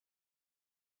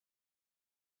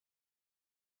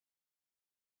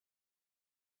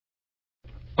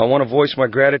I want to voice my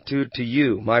gratitude to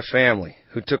you, my family,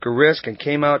 who took a risk and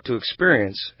came out to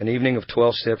experience an evening of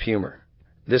 12-step humor.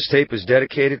 This tape is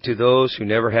dedicated to those who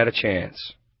never had a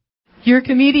chance. Your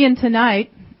comedian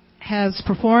tonight has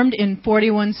performed in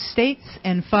 41 states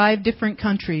and 5 different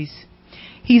countries.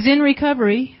 He's in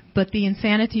recovery, but the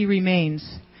insanity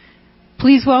remains.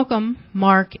 Please welcome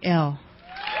Mark L.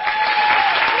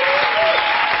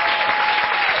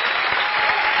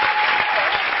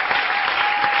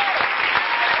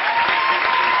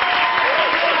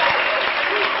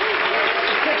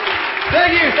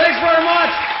 Thank you. Thanks very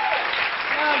much.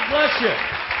 God bless you.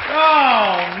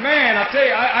 Oh, man, I'll tell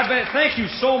you, thank you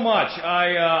so much.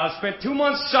 I spent 2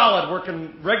 months solid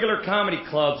working regular comedy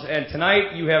clubs, and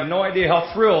tonight you have no idea how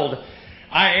thrilled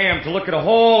I am to look at a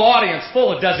whole audience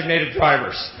full of designated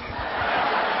drivers.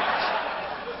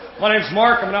 My name's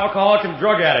Mark. I'm an alcoholic and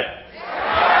drug addict.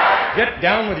 Get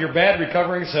down with your bad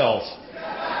recovering selves.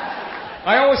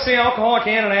 I always say alcoholic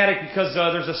and an addict because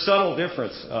there's a subtle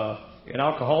difference. An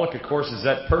alcoholic, of course, is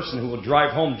that person who will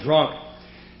drive home drunk,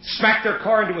 smack their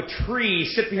car into a tree,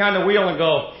 sit behind the wheel and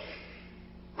go,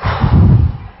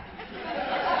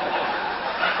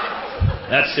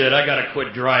 that's it, I gotta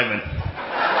quit driving.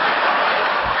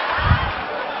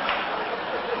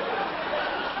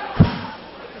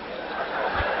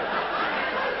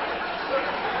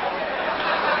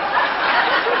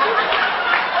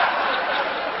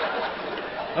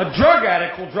 A drug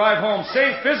addict will drive home,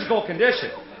 same physical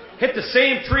condition, hit the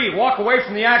same tree, walk away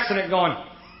from the accident going,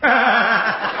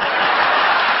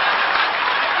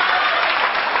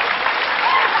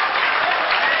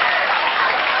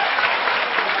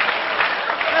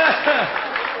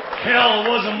 hell, it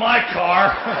wasn't my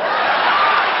car.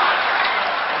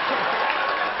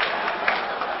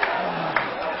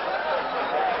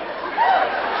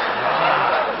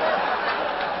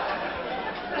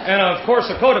 And of course,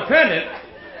 a codependent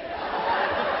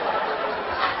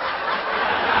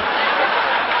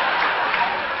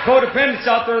codependent's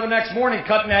out there the next morning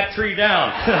cutting that tree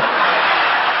down.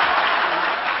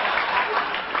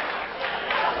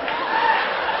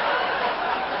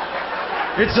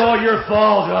 It's all your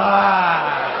fault.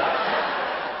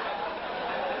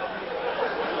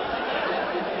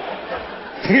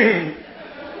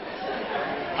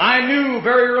 I knew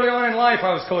very early on in life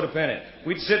I was codependent.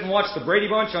 We'd sit and watch the Brady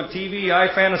Bunch on TV. I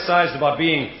fantasized about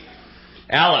being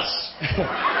Alice.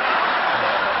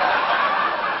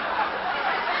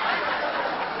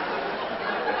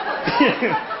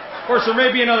 Of course, there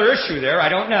may be another issue there. I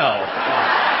don't know.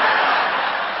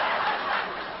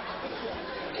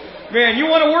 Man, you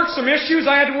want to work some issues?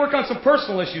 I had to work on some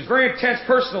personal issues. Very intense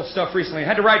personal stuff recently. I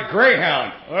had to ride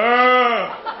Greyhound.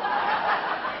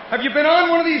 Have you been on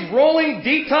one of these rolling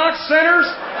detox centers?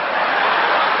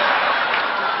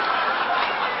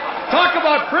 Talk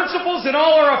about principles in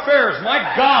all our affairs. My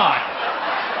God.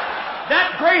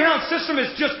 That Greyhound system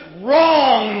is just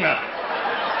wrong.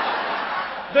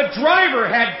 The driver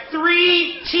had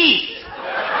 3 teeth.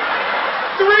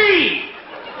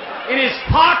 3 in his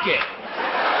pocket.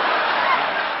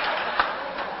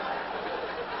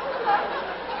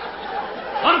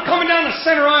 I'm coming down the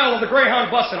center aisle of the Greyhound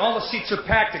bus, and all the seats are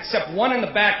packed except one in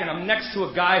the back, and I'm next to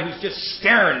a guy who's just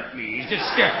staring at me. He's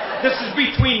just staring. This is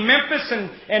between Memphis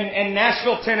and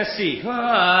Nashville, Tennessee.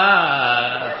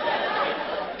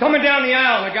 Coming down the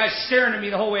aisle, and the guy's staring at me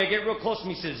the whole way. I get real close to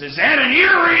him. He says, "Is that an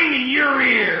earring in your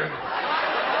ear?"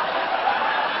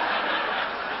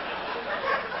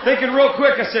 Thinking real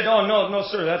quick, I said, "Oh, no,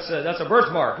 sir, that's a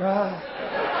birthmark."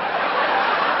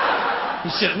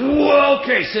 He said, "Well,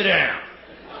 okay, sit down."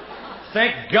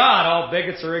 Thank God all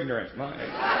bigots are ignorant.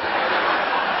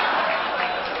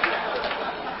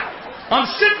 I'm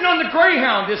sitting on the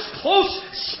Greyhound, this close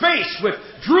space with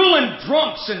drooling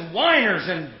drunks and whiners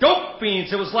and dope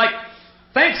fiends. It was like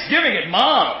Thanksgiving at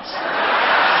Mom's.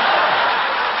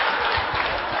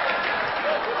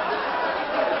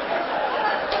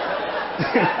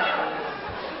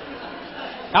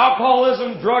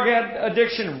 Alcoholism, drug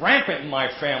addiction, rampant in my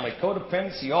family.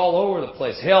 Codependency all over the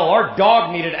place. Hell, our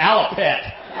dog needed Alapet.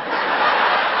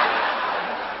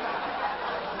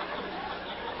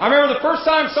 I remember the first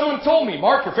time someone told me,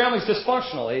 "Mark, your family's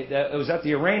dysfunctional." It was at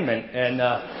the arraignment, and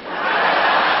I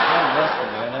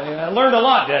learned a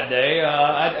lot that day.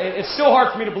 It's still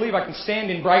hard for me to believe I can stand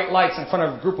in bright lights in front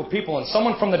of a group of people and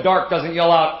someone from the dark doesn't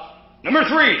yell out, "Number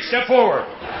 3, step forward."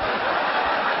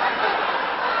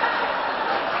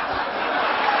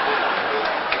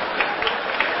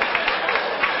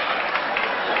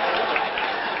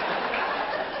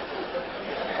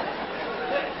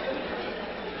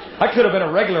 I could have been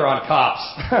a regular on Cops.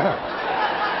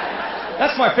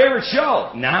 That's my favorite show.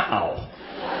 Now.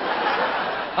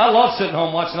 I love sitting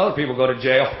home watching other people go to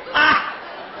jail.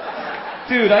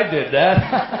 Dude, I did that.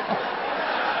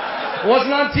 It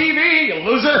wasn't on TV, you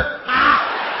loser.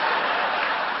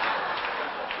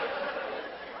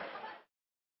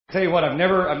 Tell you what, I've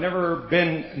never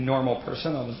been a normal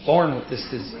person. I was born with this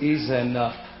disease, and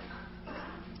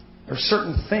there's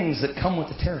certain things that come with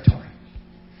the territory.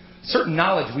 Certain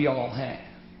knowledge we all have.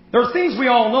 There are things we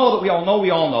all know that we all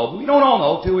know, but we don't all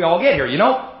know till we all get here, you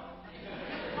know?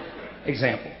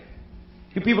 Example.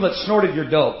 You people that snorted your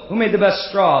dope. Who made the best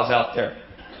straws out there?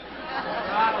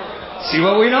 See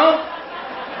what we know?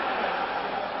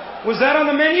 Was that on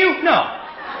the menu? No.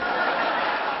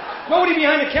 Nobody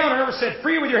behind the counter ever said,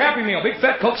 free with your Happy Meal, big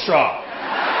fat Coke straw.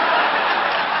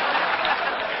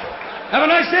 Have a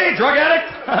nice day, drug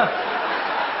addict.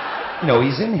 No,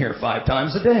 he's in here 5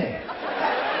 times a day.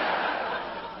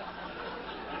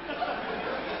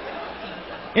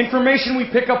 Information we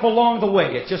pick up along the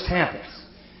way. It just happens.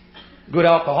 Good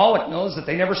alcoholic knows that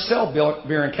they never sell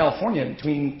beer in California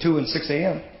between 2 and 6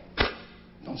 a.m.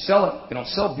 Don't sell it. They don't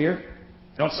sell beer.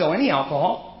 They don't sell any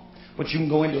alcohol. But you can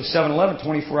go into a 7-Eleven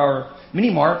 24-hour mini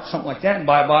mart, something like that, and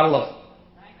buy a bottle of...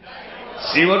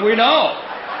 See what we know.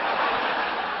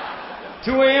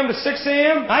 2 a.m. to 6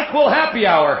 a.m., NyQuil happy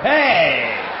hour.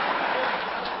 Hey!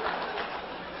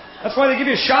 That's why they give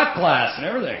you a shot glass and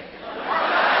everything.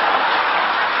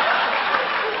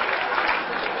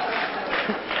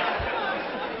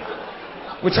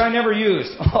 Which I never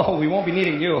used. Oh, we won't be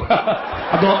needing you.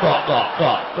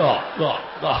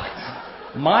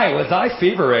 My, was I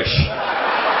feverish.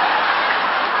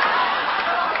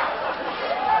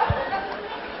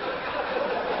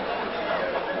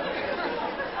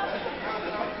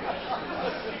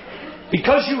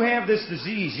 Because you have this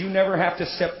disease, you never have to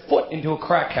step foot into a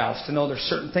crack house to know there's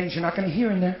certain things you're not going to hear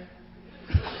in there.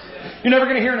 You're never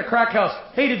going to hear in a crack house,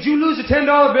 hey, did you lose a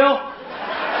 $10 bill?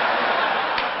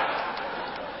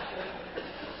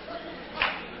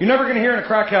 You're never going to hear in a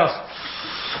crack house,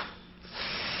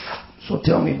 so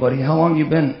tell me, buddy, how long you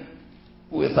been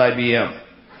with IBM?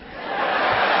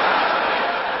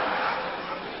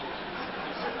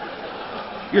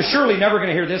 You're surely never going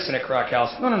to hear this in a crack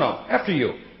house. No, after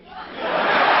you.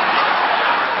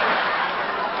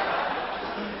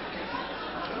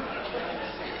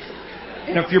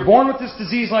 And if you're born with this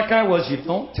disease like I was, you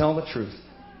don't tell the truth.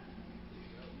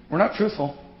 We're not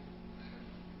truthful.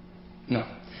 No.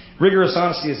 Rigorous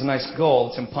honesty is a nice goal.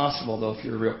 It's impossible, though, if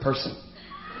you're a real person.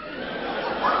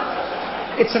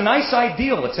 It's a nice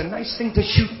ideal. It's a nice thing to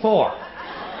shoot for.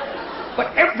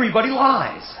 But everybody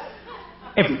lies.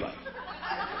 Everybody.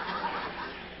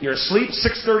 You're asleep,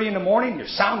 6:30 in the morning, you're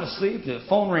sound asleep, the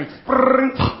phone rings.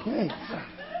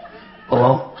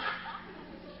 Hello?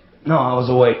 No, I was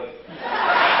awake.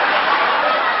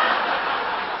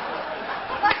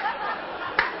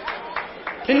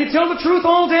 Can you tell the truth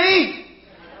all day?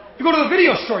 You go to the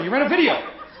video store, you rent a video.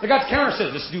 The guy at the counter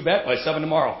says, this is due back by 7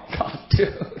 tomorrow. God,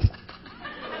 dude.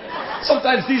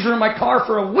 Sometimes these are in my car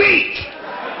for a week.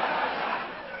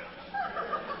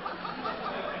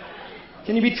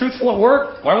 Can you be truthful at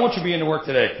work? Why won't you be into work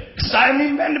today? Because I haven't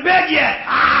even been to bed yet.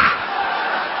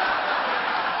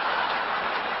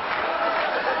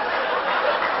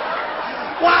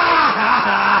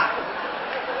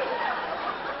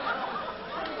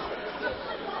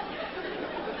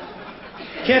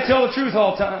 Can't tell the truth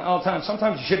all the time.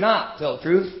 Sometimes you should not tell the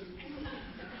truth.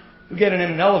 You get in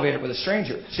an elevator with a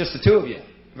stranger. It's just the two of you.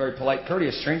 A very polite,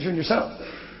 courteous stranger and yourself.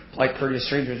 Polite, courteous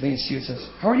stranger leans to you and says,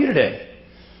 how are you today?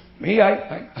 Me,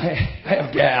 I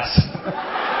have gas.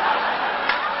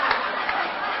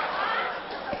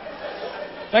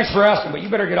 Thanks for asking, but you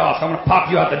better get off. I'm going to pop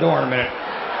you out the door in a minute.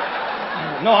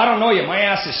 No, I don't know you. My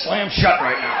ass is slammed shut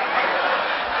right now.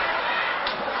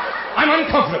 I'm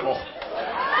uncomfortable.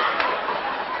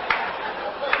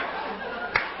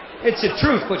 It's the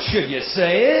truth, but should you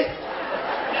say it?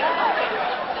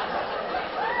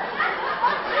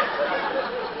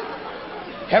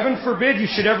 Heaven forbid you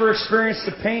should ever experience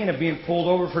the pain of being pulled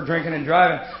over for drinking and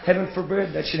driving. Heaven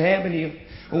forbid that should happen to you.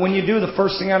 But when you do, the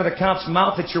first thing out of the cop's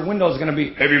mouth at your window is going to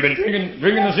be, have you been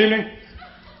drinking this evening?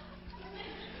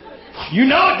 You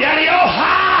know it, Daddy-O!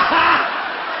 Ha! Ha!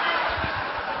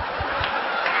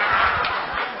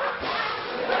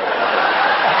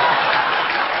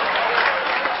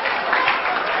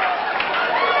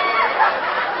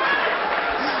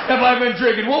 Have I been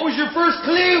drinking? What was your first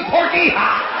clue, Porky?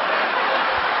 Ha!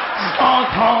 Honk,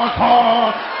 honk,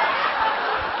 honk.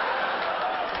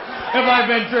 Have I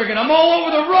been drinking? I'm all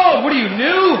over the road. What are you,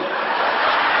 new?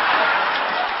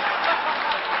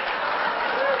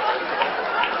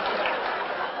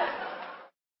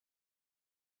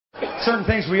 Certain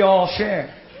things we all share.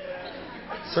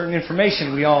 certain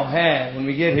information we all have when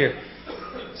we get here.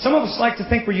 Some of us like to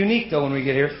think we're unique, though, when we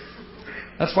get here.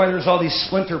 That's why there's all these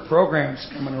splinter programs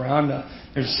coming around.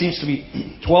 There seems to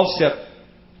be 12-step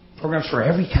programs for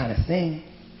every kind of thing.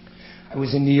 I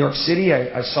was in New York City.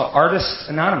 I saw Artists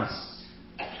Anonymous.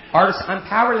 Artists, I'm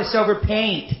powerless over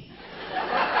paint.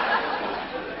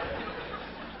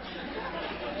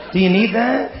 Do you need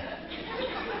that?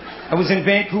 I was in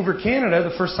Vancouver, Canada,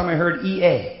 the first time I heard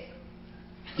EA.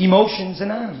 Emotions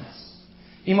Anonymous.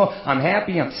 I'm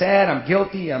happy, I'm sad, I'm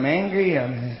guilty, I'm angry,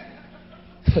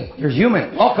 You're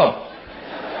human. Welcome.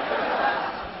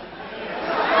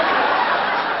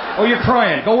 Oh, you're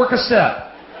crying. Go work a step.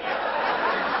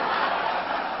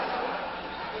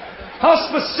 How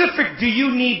specific do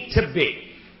you need to be?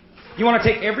 You want to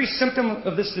take every symptom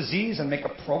of this disease and make a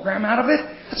program out of it?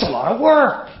 That's a lot of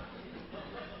work.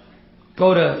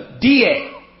 Go to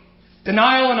DA,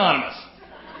 Denial Anonymous.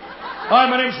 Hi,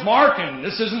 my name's Mark, and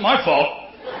this isn't my fault.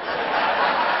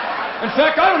 In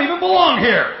fact, I don't even belong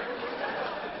here.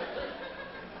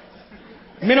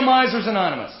 Minimizers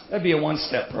Anonymous. That'd be a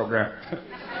one-step program.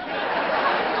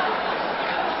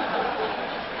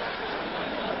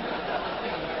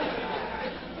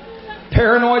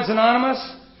 Paranoids Anonymous.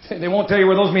 They won't tell you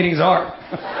where those meetings are.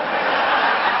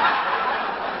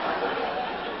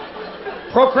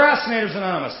 Procrastinators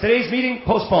Anonymous. Today's meeting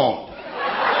postponed.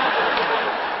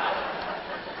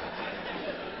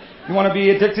 You want to be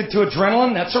addicted to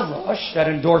adrenaline? That's a rush. That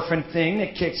endorphin thing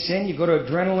that kicks in. You go to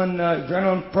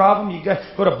adrenaline problem. You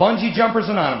go to Bungee Jumpers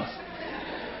Anonymous.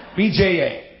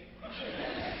 BJA.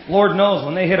 Lord knows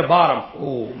when they hit a bottom.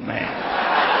 Oh, man.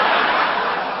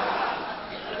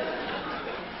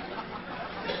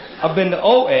 I've been to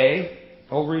OA.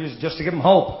 Ovaries just to give them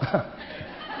hope.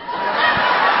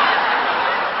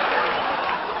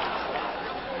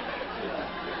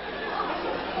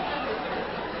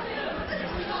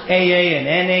 AA and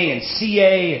NA and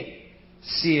CA.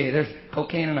 There's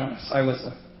Cocaine Anonymous. I was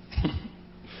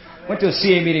went to a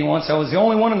CA meeting once. I was the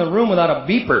only one in the room without a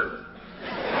beeper.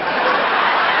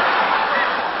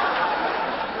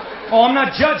 Oh, I'm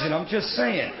not judging. I'm just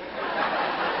saying.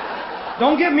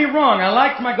 Don't get me wrong. I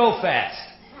liked my go fast.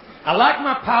 I like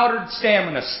my powdered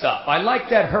stamina stuff. I like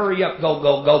that hurry up,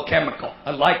 go chemical.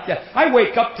 I like that. I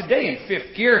wake up today in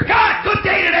fifth gear. God, good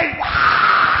day today.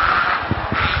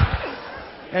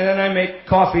 And then I make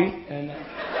coffee.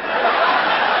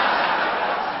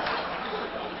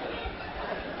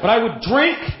 But I would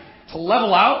drink to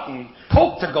level out and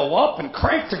Coke to go up and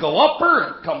crank to go upper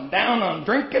and come down on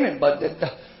drinking.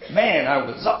 Man, I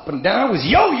was up and down. I was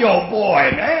yo-yo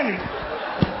boy, man.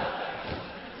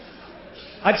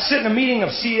 I'd sit in a meeting of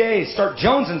CAs, start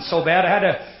jonesing so bad I had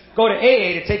to go to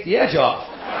AA to take the edge off.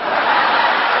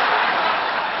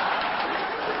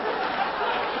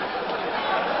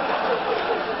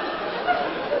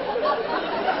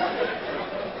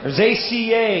 There's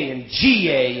ACA and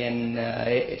GA and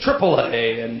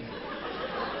AAA and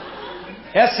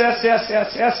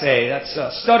SSSSSA. That's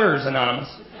Stutterers Anonymous.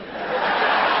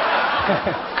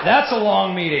 That's a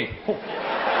long meeting.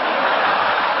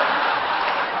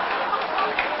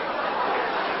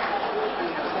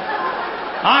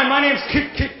 Hi, my name's Kick.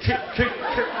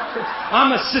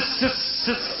 I'm a sis.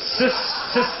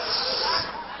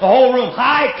 The whole room.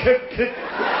 Hi, Kick.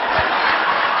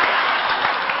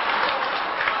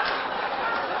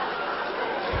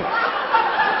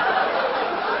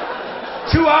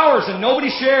 2 hours and nobody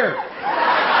shared.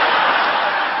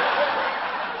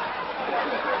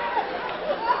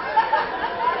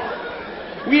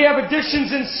 We have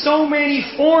addictions in so many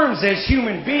forms as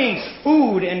human beings.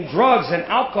 Food and drugs and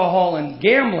alcohol and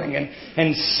gambling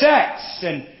and sex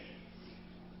and...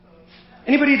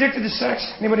 Anybody addicted to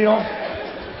sex? Anybody at all?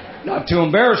 Not to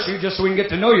embarrass you, just so we can get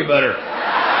to know you better.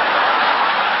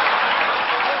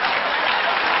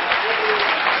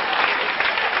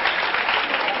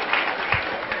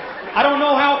 I don't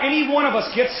know how any one of us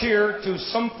gets here to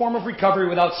some form of recovery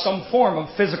without some form of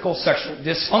physical sexual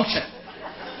dysfunction.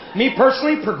 Me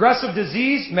personally, progressive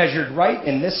disease measured right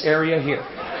in this area here.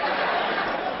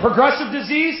 Progressive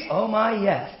disease? Oh my,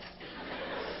 yes.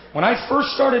 When I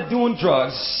first started doing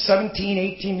drugs, 17,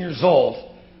 18 years old,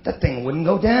 that thing wouldn't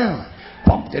go down.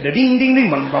 4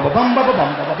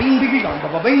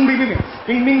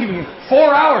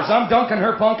 hours, I'm dunking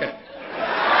her pumpkin.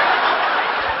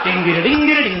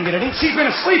 She's been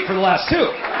asleep for the last 2.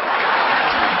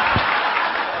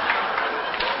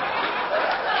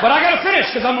 But I gotta finish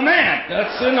because I'm a man.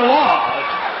 That's in the law.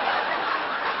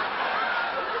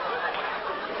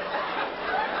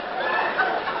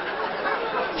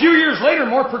 A few years later,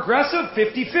 more progressive,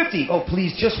 50-50. Oh,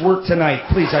 please, just work tonight.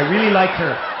 Please, I really like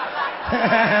her.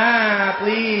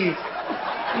 Please.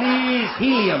 Please,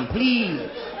 helium, please.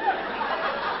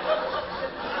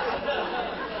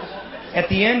 At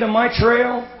the end of my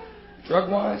trail,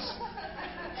 drug-wise,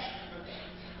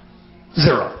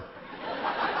 zero.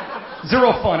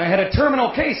 Zero fun. I had a terminal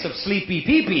case of sleepy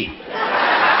pee-pee.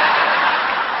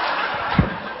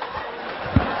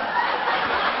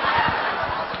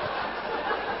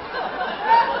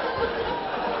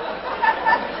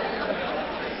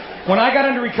 When I got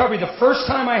into recovery, the first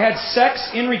time I had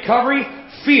sex in recovery,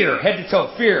 fear, head to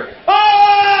toe, fear.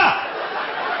 Ah!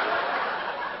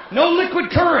 No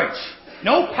liquid courage.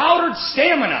 No powdered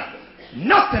stamina.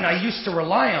 Nothing I used to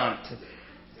rely on to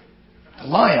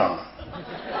lie on.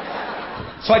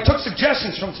 So I took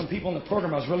suggestions from some people in the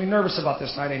program. I was really nervous about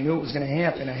this night. I knew it was going to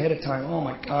happen ahead of time. Oh,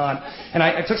 my God. And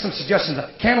I took some suggestions.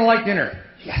 Candlelight dinner.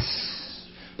 Yes.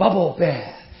 Bubble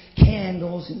bath.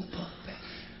 Candles in the bubble bath.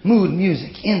 Mood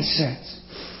music. Incense.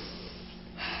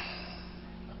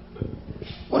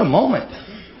 What a moment.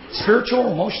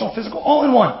 Spiritual, emotional, physical, all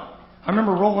in one. I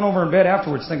remember rolling over in bed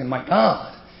afterwards thinking, my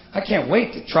God, I can't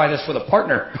wait to try this with a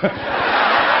partner.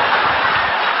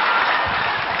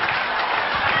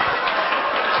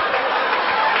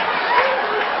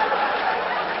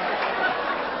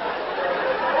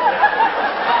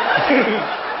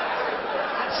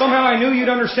 Somehow I knew you'd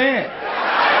understand.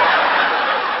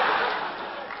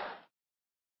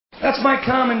 That's my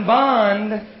common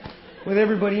bond with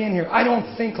everybody in here. I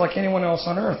don't think like anyone else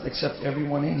on earth except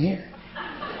everyone in here.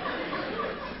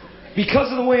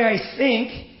 Because of the way I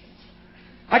think,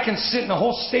 I can sit in a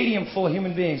whole stadium full of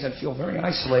human beings and feel very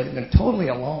isolated and totally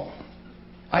alone.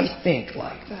 I think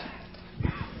like that.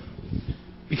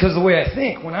 Because of the way I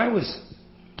think, when I was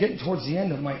getting towards the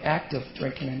end of my active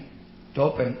drinking and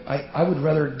doping, I would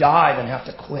rather die than have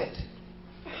to quit.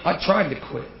 I tried to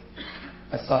quit.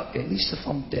 I thought, at least if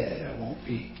I'm dead, I won't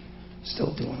be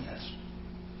still doing this.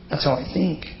 That's how I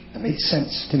think. That made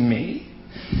sense to me.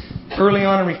 Early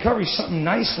on in recovery, something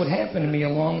nice would happen to me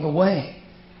along the way.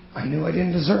 I knew I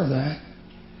didn't deserve that.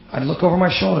 I'd look over my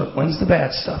shoulder. When's the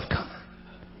bad stuff coming?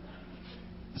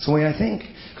 That's the way I think.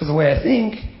 Because the way I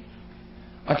think,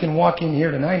 I can walk in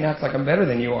here tonight and act like I'm better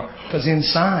than you are. Because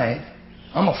inside,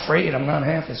 I'm afraid I'm not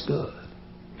half as good.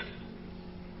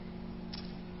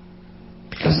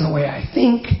 Because of the way I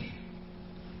think,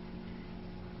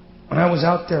 when I was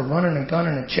out there running and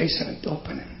gunning and chasing and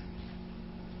doping it,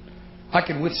 I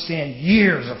could withstand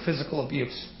years of physical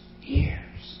abuse.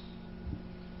 Years.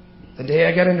 The day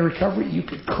I got into recovery, you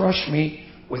could crush me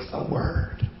with a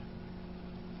word.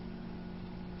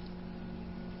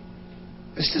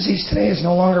 This disease today is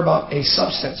no longer about a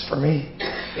substance for me.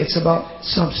 It's about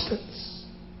substance.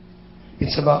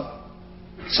 It's about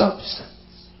substance.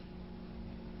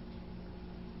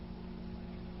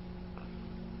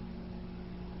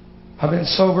 I've been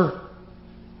sober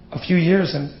a few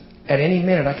years, and at any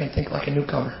minute I can think like a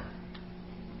newcomer.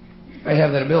 I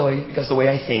have that ability because of the way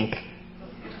I think.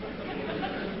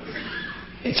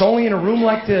 It's only in a room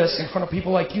like this, in front of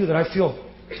people like you, that I feel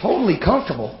totally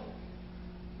comfortable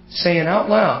saying out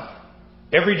loud,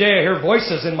 every day I hear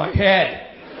voices in my head.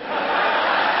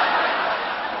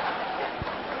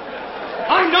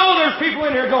 I know there's people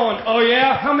in here going, oh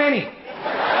yeah? How many?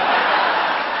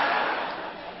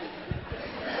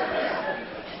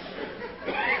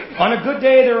 On a good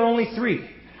day, there are only 3.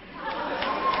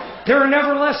 There are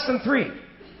never less than 3.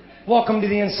 Welcome to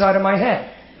the inside of my head.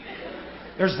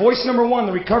 There's voice number 1,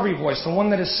 the recovery voice, the one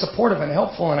that is supportive and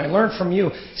helpful, and I learned from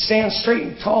you, stands straight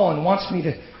and tall and wants me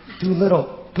to do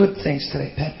little good things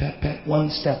today. Pat, pat, pat, one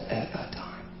step at a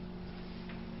time.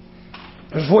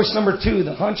 There's voice number 2,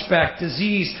 the hunchback,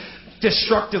 disease,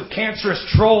 destructive, cancerous,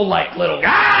 troll-like little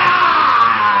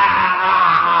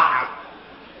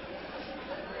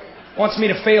wants me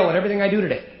to fail at everything I do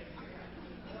today.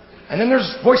 And then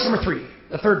there's voice number 3,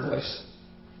 the third voice,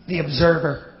 the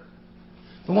observer.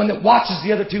 The one that watches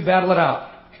the other 2 battle it out.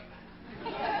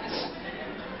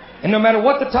 And no matter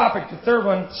what the topic, the third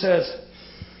one says,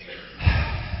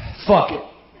 fuck it.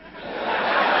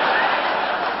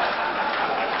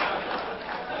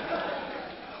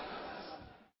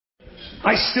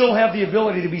 I still have the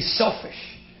ability to be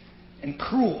selfish and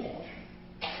cruel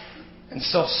and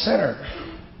self-centered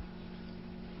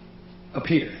up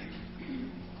here.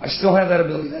 I still have that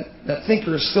ability. That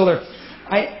thinker is still there.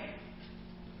 A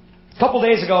couple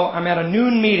days ago, I'm at a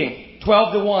noon meeting,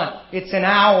 12 to 1. It's an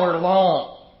hour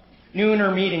long.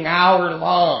 Nooner meeting, hour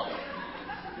long.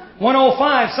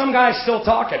 1:05, some guy's still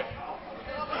talking.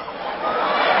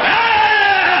 Ah!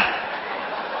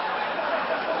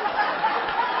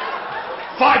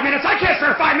 5 minutes, I can't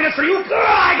spare 5 minutes for you.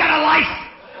 I got a life.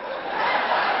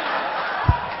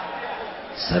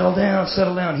 Settle down,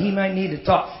 settle down. He might need to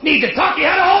talk. Need to talk? You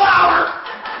had a whole hour.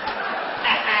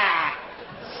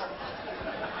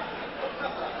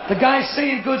 The guy's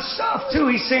saying good stuff, too.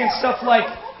 He's saying stuff like,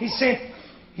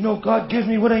 you know, God gives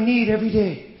me what I need every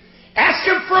day. Ask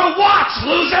him for a watch,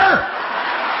 loser!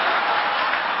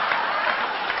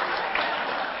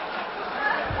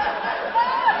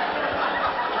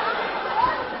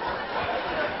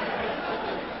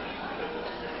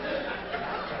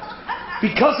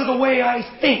 Because of the way I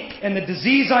think and the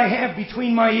disease I have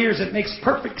between my ears, it makes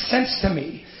perfect sense to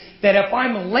me that if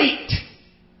I'm late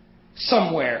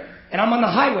somewhere and I'm on the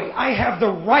highway, I have the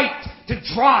right to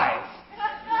drive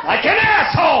like an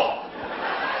asshole.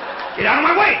 Get out of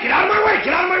my way, get out of my way,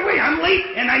 get out of my way. I'm late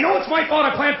and I know it's my fault.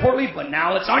 I planned poorly, but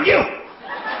now it's on you.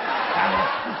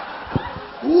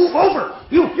 Move over.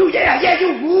 You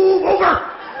move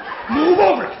over. Move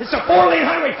over. It's a 4-lane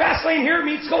highway. Fast lane here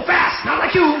means go fast. Not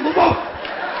like you. Move over.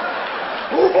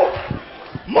 Move over.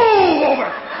 Move over.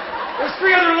 There's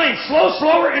 3 other lanes. Slow,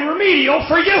 slower, and remedial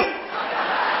for you.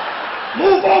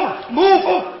 Move over. Move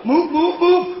over. Move, move,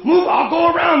 move, move. I'll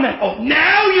go around then. Oh,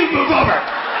 now you move over.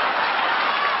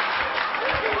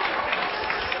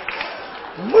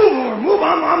 Move over. Move.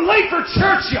 I'm late for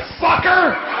church, you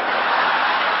fucker.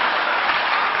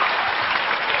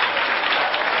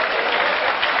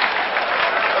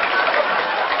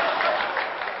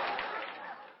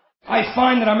 I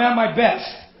find that I'm at my best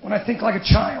when I think like a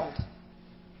child.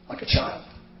 Like a child.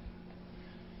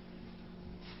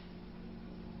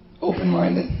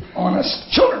 Open-minded, honest.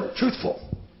 Children are truthful.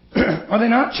 Are they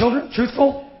not, children?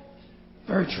 Truthful?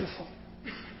 Very truthful.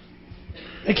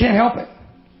 They can't help it.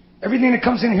 Everything that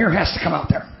comes in here has to come out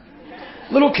there.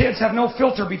 Little kids have no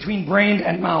filter between brain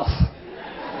and mouth.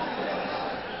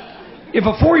 If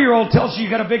a 4-year-old tells you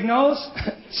got a big nose,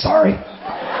 sorry.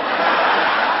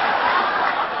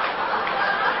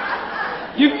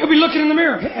 You'll be looking in the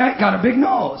mirror. Hey, I got a big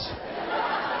nose.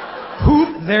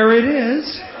 Whoop, there it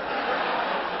is.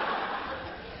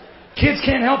 Kids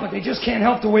can't help it. They just can't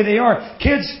help the way they are.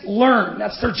 Kids learn.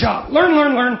 That's their job. Learn,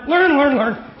 learn, learn. Learn, learn,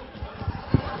 learn.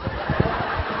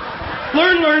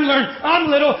 Learn, learn, learn. I'm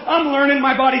little. I'm learning.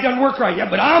 My body doesn't work right yet,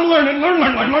 but I'm learning. Learn,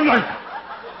 learn, learn, learn, learn.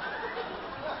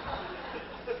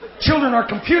 Children are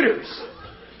computers.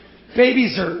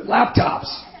 Babies are laptops.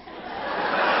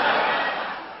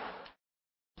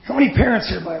 How many parents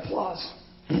here by applause?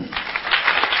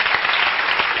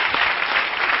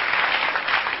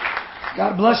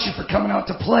 God bless you for coming out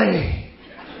to play.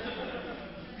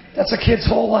 That's a kid's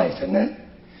whole life, isn't it?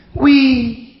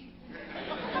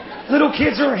 Little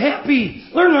kids are happy.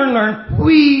 Learn, learn, learn.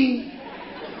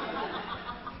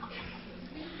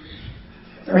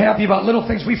 They're happy about little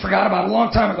things we forgot about a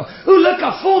long time ago. Ooh, look,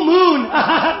 a full moon.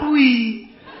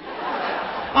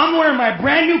 I'm wearing my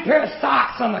brand new pair of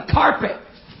socks on the carpet.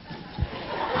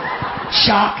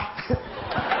 Shock.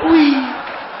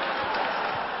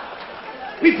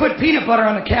 We put peanut butter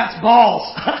on the cat's balls.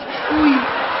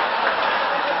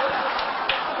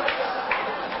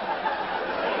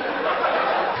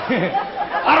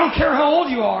 I don't care how old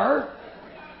you are.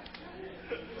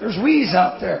 There's wees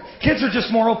out there. Kids are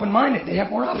just more open-minded. They have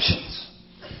more options.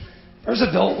 There's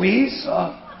adult wees.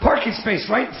 Parking space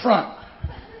right in front.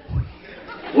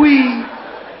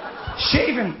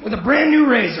 Shaving with a brand new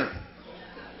razor.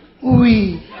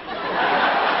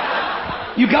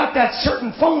 You got that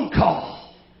certain phone call.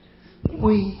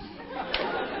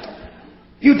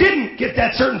 You didn't get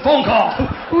that certain phone call.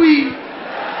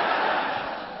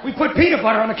 We put peanut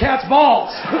butter on the cat's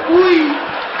balls.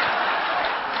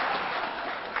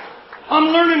 I'm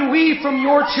learning from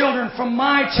your children, from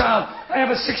my child. I have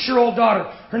a 6-year-old daughter.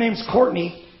 Her name's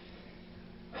Courtney.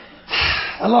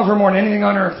 I love her more than anything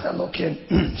on earth, that little kid.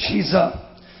 She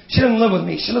doesn't live with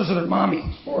me. She lives with her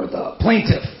mommy, or the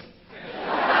plaintiff.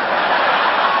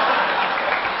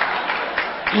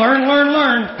 Learn, learn,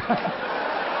 learn.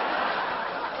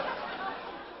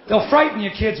 They'll frighten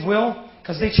you, kids will,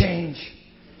 because they change.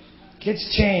 Kids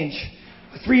change.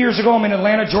 3 years ago, I'm in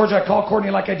Atlanta, Georgia. I call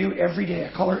Courtney like I do every day.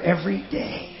 I call her every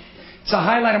day. It's a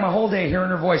highlight of my whole day, hearing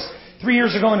her voice. 3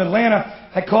 years ago in Atlanta,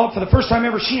 I called for the first time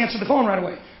ever. She answered the phone right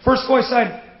away. First voice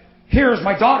I'd hear is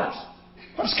my daughter's.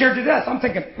 I'm scared to death. I'm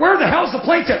thinking, where the hell's the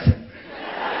plaintiff?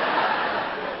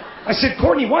 I said,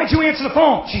 Courtney, why'd you answer the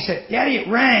phone? She said, Daddy, it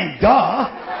rang, duh.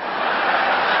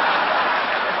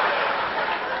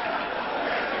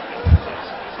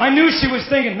 I knew she was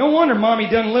thinking, no wonder Mommy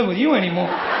doesn't live with you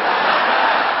anymore.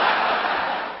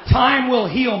 Time will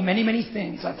heal many, many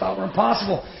things I thought were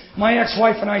impossible. My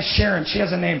ex-wife and I, Sharon, she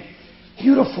has a name.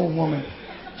 Beautiful woman.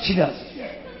 She does.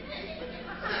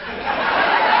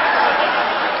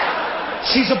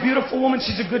 She's a beautiful woman.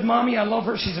 She's a good mommy. I love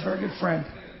her. She's a very good friend.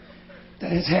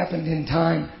 That has happened in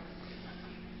time.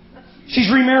 She's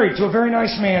remarried to a very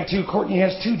nice man, too. Courtney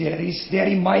has two daddies,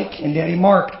 Daddy Mike and Daddy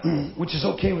Mark, which is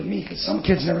okay with me because some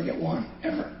kids never get one,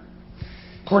 ever.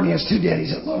 Courtney has two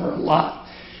daddies that love her a lot.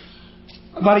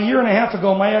 About a year and a half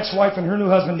ago, my ex-wife and her new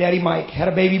husband, Daddy Mike, had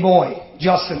a baby boy.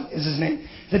 Justin is his name.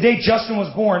 The day Justin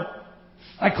was born,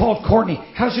 I called Courtney.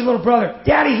 How's your little brother?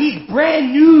 Daddy, he's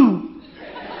brand new.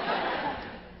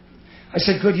 I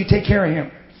said, good, you take care of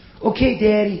him. Okay,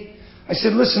 Daddy. I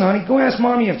said, listen, honey, go ask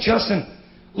Mommy if Justin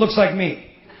looks like me.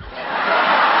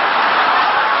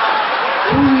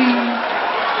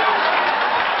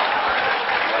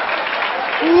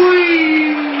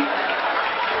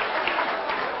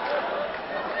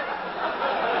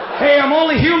 Hey, I'm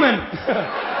only human.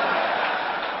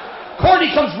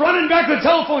 Courtney comes running back to the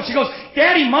telephone. She goes,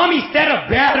 Daddy, Mommy said a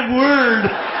bad word.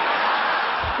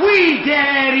 Wee,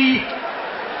 Daddy.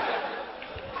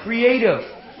 Creative,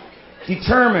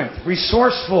 determined,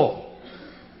 resourceful,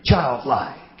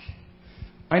 childlike.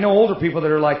 I know older people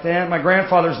that are like that. My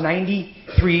grandfather's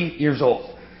 93 years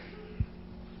old.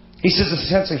 He says a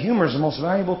sense of humor is the most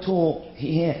valuable tool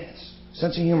he has.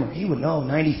 Sense of humor. He would know,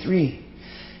 93.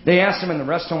 They asked him in the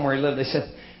rest home where he lived, they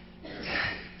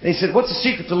said, what's the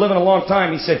secret to living a long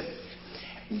time? He said,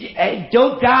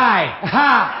 don't die.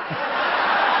 Ha!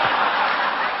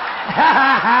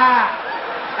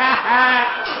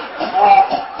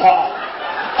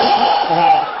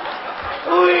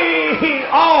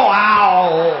 Oh,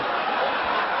 ow.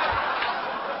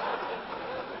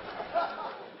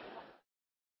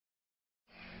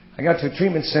 I got to a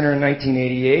treatment center in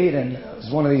 1988, and it was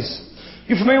one of these.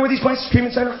 You familiar with these places,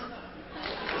 treatment center?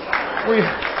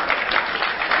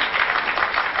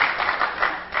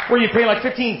 Where you pay like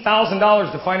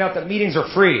 $15,000 to find out that meetings are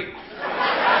free.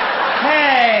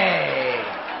 Hey!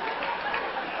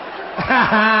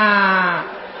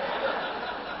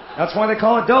 That's why they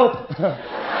call it dope.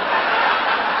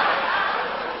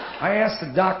 I asked the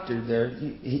doctor there,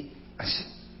 I said,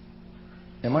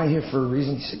 am I here for a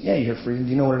reason? He said, yeah, you're here for a reason.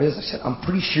 Do you know what it is? I said, I'm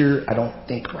pretty sure I don't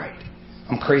think right.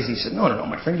 I'm crazy. He said, no,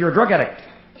 my friend, you're a drug addict.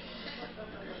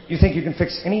 You think you can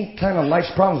fix any kind of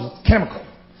life's problems with chemical.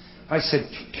 I said,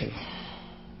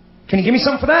 can you give me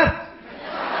something for that?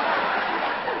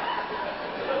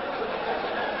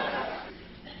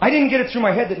 I didn't get it through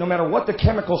my head that no matter what the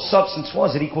chemical substance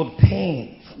was, it equaled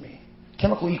pain for me.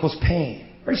 Chemical equals pain.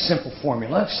 Very simple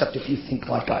formula, except if you think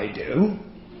like I do.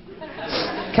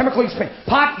 Chemical equals pain.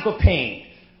 Pot equals pain.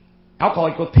 Alcohol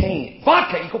equals pain.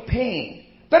 Vodka equals pain.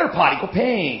 Better pot equals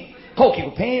pain. Coke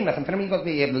equals pain. Methamphetamine equals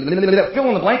fill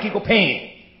in the blank equals pain.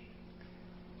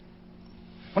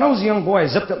 When I was a young boy, I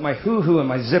zipped up my hoo-hoo and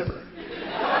my zipper.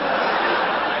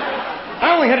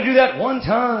 I only had to do that one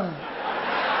time.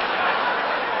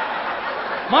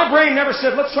 My brain never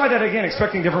said, let's try that again,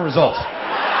 expecting different results.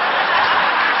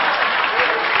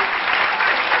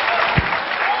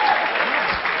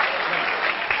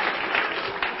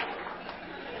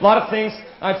 A lot of things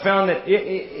I've found that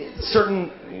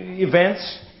certain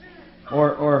events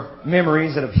or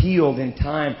memories that have healed in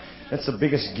time, that's the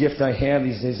biggest gift I have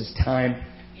these days is time,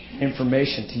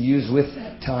 information to use with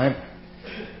that time.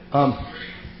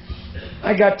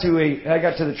 I got to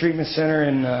the treatment center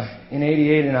in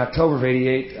 '88, in October of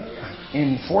 '88,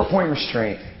 in 4-point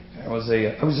restraint. I was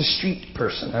a street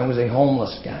person. I was a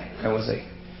homeless guy. I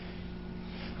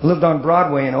lived on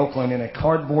Broadway in Oakland in a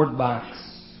cardboard box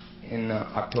in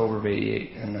October of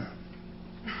 '88, and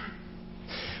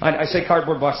I say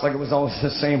cardboard box like it was always the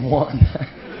same one.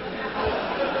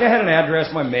 It had an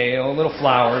address, my mail, little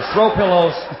flowers, throw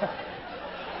pillows.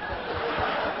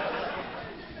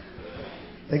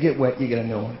 They get wet, you get a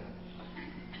new one.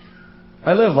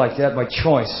 I live like that by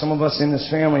choice. Some of us in this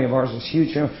family of ours was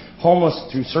huge, homeless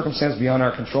through circumstances beyond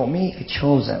our control. Me, I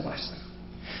chose that lifestyle.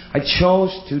 I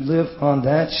chose to live on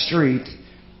that street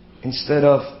instead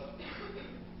of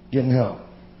getting help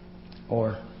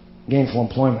or gainful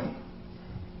employment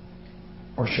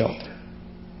or shelter.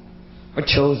 I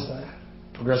chose that.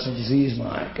 Progressive disease,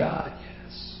 my God,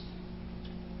 yes.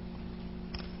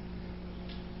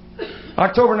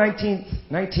 October 19th,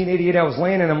 1988, I was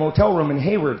laying in a motel room in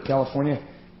Hayward, California,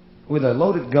 with a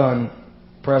loaded gun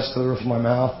pressed to the roof of my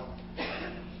mouth.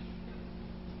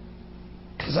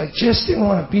 Because I just didn't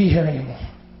want to be here anymore.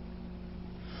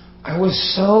 I was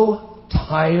so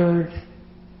tired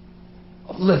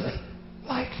of living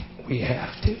like we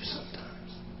have to sometimes.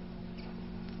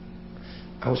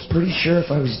 I was pretty sure if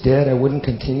I was dead, I wouldn't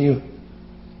continue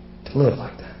to live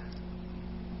like that.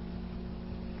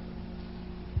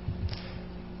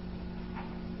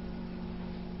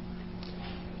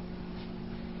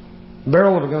 The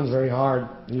barrel of a gun's very hard.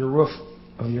 Your roof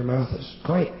of your mouth is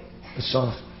quite a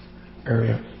soft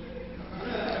area.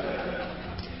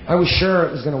 I was sure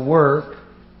it was going to work,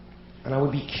 and I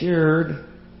would be cured.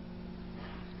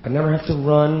 I'd never have to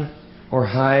run or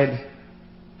hide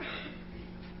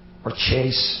or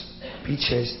be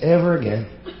chased ever again.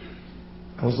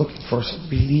 I was looking for some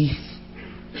relief.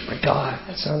 My God,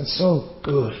 that sounded so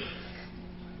good.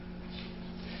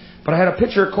 But I had a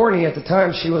picture of Courtney at the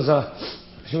time. She was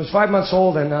 5 months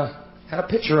old, and had a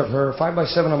picture of her,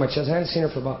 5x7 on my chest. I hadn't seen her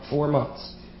for about 4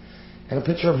 months. And a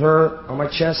picture of her on my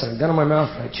chest and a gun in my mouth.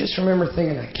 And I just remember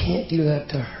thinking, I can't do that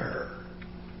to her.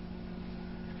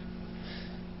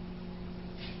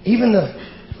 Even the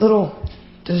little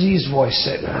diseased voice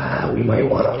said, we might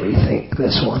want to rethink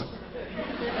this one.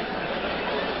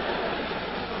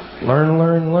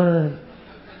 Learn.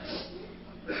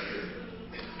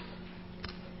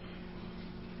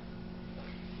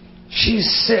 She's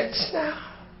 6 now.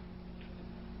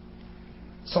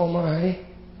 So am I.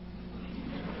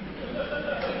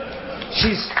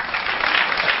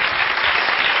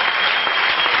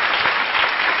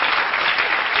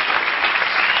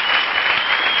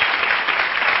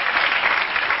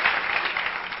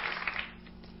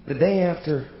 The day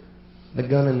after the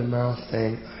gun in the mouth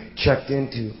thing, I checked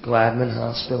into Gladman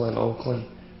Hospital in Oakland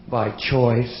by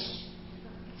choice.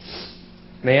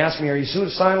 And they asked me, are you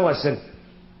suicidal? I said,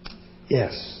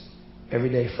 yes, every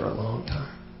day for a long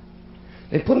time.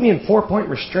 They put me in 4-point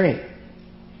restraint.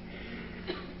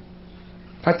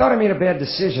 I thought I made a bad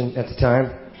decision at the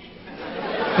time.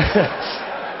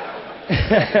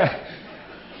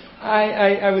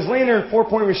 I was laying there in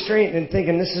 4-point restraint and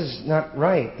thinking, this is not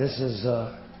right. This is,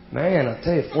 man, I'll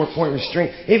tell you, 4-point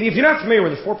restraint. If you're not familiar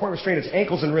with the 4-point restraint, it's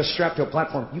ankles and wrists strapped to a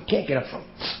platform you can't get up from.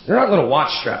 They're not little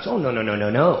watch straps. Oh, no.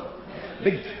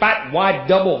 Big, fat, wide,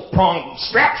 double-pronged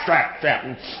strap.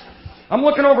 And I'm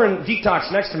looking over in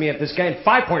Detox next to me at this guy in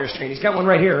 5-point restraint. He's got one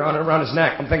right here around his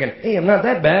neck. I'm thinking, hey, I'm not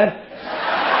that bad.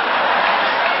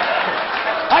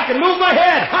 I can move my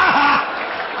head. Ha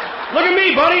ha. Look at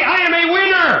me, buddy. I am a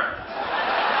winner.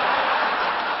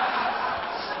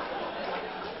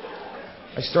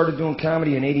 I started doing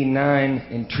comedy in '89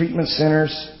 in treatment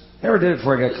centers. Never did it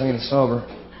before I got clean and sober.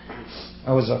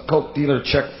 I was a coke dealer,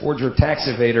 check forger, tax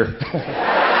evader.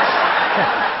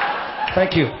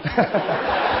 Thank you.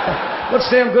 Looks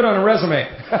damn good on a resume.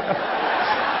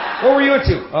 What were you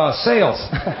into? Sales.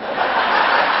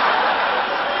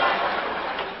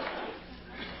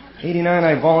 '89,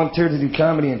 I volunteered to do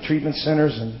comedy in treatment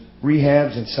centers and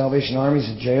rehabs and Salvation Armies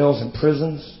and jails and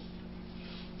prisons.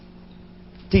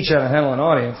 Teach you how to handle an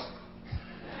audience.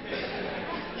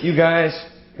 You guys,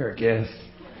 you're a gift.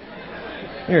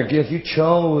 You're a gift. You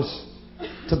chose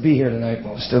to be here tonight,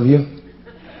 most of you.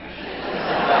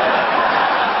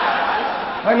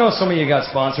 I know some of you got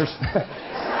sponsors.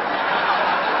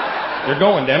 You're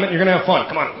going, damn it. You're going to have fun.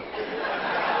 Come on.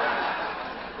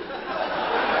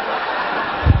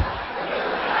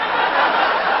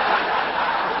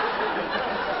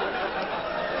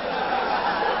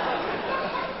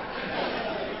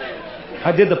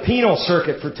 I did the penal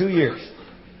circuit for 2 years.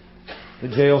 The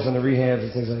jails and the rehabs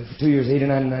and things like that. For 2 years,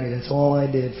 89 and 90. That's all I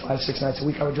did. 5-6 nights a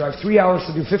week. I would drive 3 hours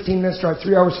to do 15 minutes, drive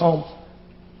 3 hours home.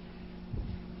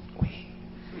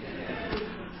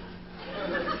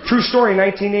 True story,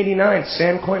 1989,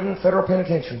 San Quentin Federal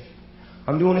Penitentiary.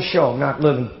 I'm doing a show. I'm not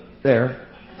living there.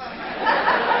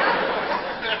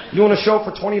 Doing a show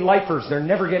for 20 lifers. They're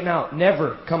never getting out.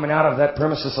 Never coming out of that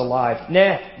premises alive.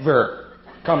 Never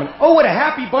coming. Oh, what a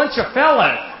happy bunch of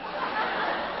fellas.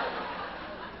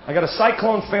 I got a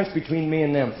cyclone fence between me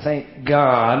and them. Thank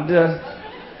God.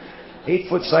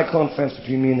 8-foot cyclone fence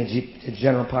between me and the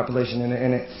general population.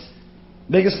 And it's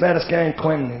biggest, baddest guy in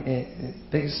Quentin.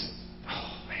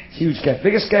 Huge guy.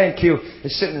 Biggest guy in Q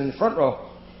is sitting in the front row.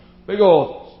 Big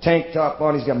old tank top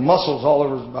on. He's got muscles all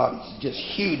over his body. He's just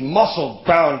huge, muscle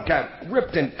bound guy.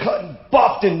 Ripped and cut and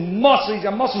buffed and muscle. He's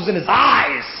got muscles in his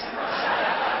eyes.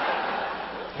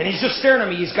 And he's just staring at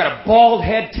me. He's got a bald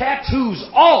head, tattoos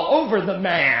all over the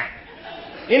man.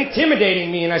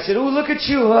 Intimidating me. And I said, oh, look at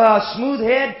you. Smooth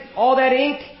head, all that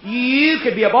ink. You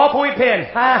could be a ballpoint pen.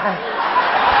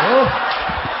 Oh.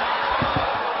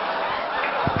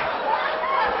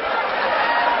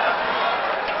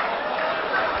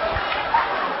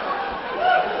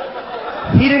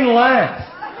 He didn't laugh.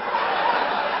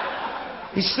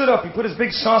 He stood up. He put his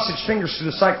big sausage fingers through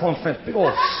the cyclone fence. Big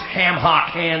old ham hock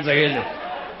hands of his.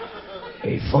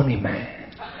 A funny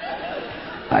man.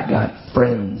 I got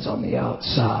friends on the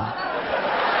outside.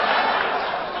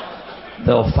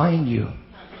 They'll find you,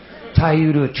 tie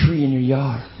you to a tree in your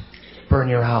yard, burn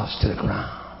your house to the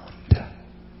ground.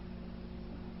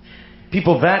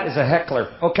 People, that is a heckler,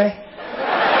 okay?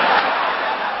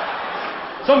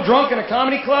 So I'm drunk in a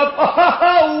comedy club.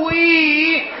 Oh,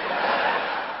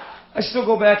 I still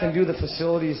go back and do the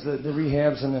facilities, the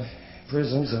rehabs and the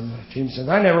prisons and the treatment centers.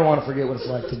 I never want to forget what it's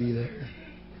like to be there.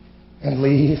 And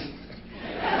leave.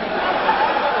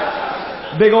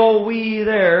 Big old we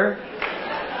there.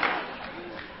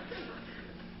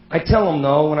 I tell them,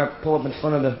 though, when I pull up in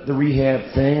front of the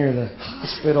rehab thing or the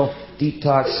hospital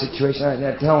detox situation,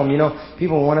 I tell them, you know,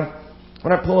 people, when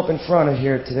I pull up in front of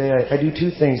here today, I do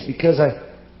two things. Because I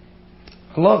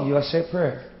love you, I say a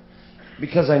prayer.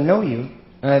 Because I know you,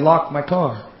 and I lock my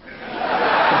car.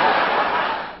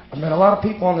 I've met a lot of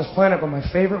people on this planet, but my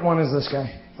favorite one is this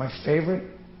guy. My favorite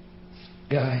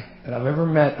guy that I've ever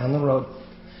met on the road.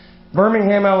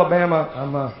 Birmingham,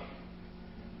 Alabama.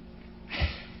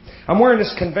 I'm wearing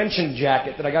this convention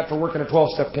jacket that I got for working a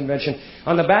 12-step convention.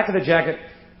 On the back of the jacket,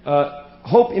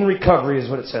 Hope in Recovery is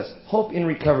what it says. Hope in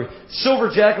Recovery. Silver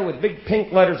jacket with big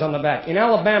pink letters on the back. In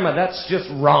Alabama, that's just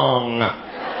wrong.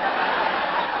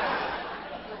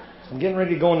 I'm getting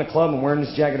ready to go in the club. I'm wearing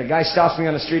this jacket. A guy stops me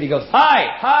on the street. He goes,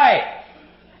 Hi.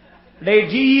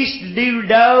 Did you used to do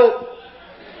dope?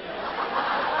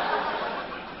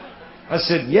 I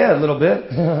said, yeah, a little bit.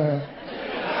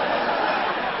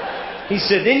 He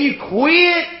said, then you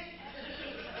quit?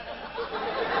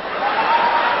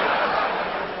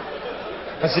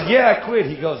 I said, yeah, I quit.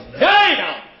 He goes,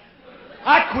 damn!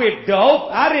 I quit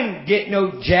dope. I didn't get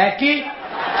no jacket.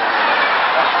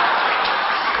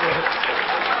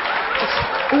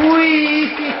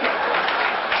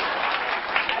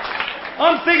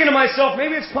 I'm thinking to myself,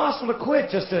 maybe it's possible to quit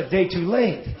just a day too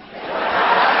late.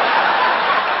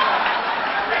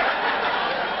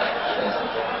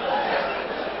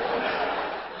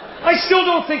 I still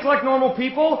don't think like normal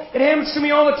people. It happens to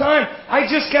me all the time. I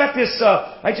just got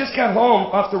home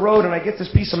off the road, and I get this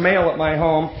piece of mail at my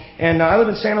home. And I live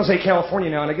in San Jose, California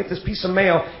now, and I get this piece of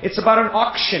mail. It's about an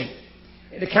auction.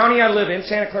 The county I live in,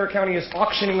 Santa Clara County, is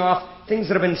auctioning off things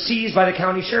that have been seized by the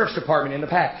county sheriff's department in the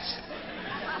past.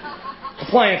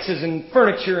 Appliances and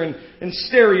furniture and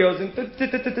stereos and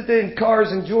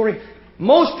cars and jewelry.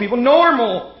 Most people,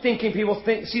 normal thinking people,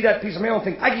 see that piece of mail and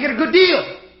think, I can get a good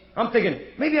deal. I'm thinking,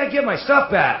 maybe I get my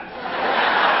stuff back.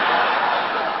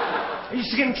 I used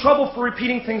to get in trouble for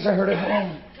repeating things I heard at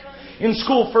home. In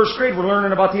school, first grade, we're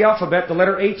learning about the alphabet. The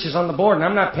letter H is on the board, and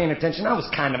I'm not paying attention. I was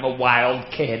kind of a wild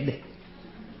kid.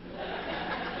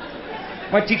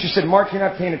 My teacher said, Mark, you're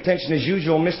not paying attention as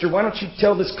usual. Mister, why don't you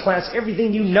tell this class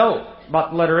everything you know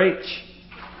about the letter H?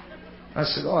 I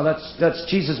said, oh, that's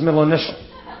Jesus' middle initial.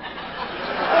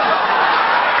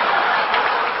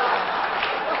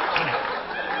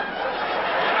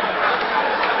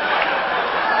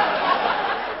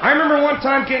 I remember one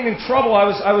time getting in trouble.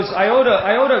 I owed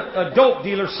a dope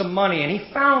dealer some money, and he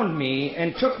found me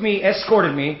and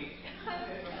escorted me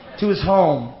to his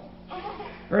home.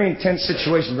 Very intense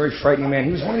situation, very frightening man.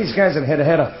 He was one of these guys that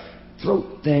had a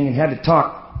throat thing and had to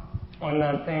talk on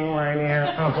that thing right here.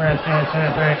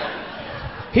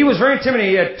 He was very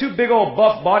intimidating. He had two big old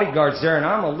buff bodyguards there, and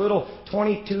I'm a little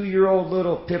 22-year-old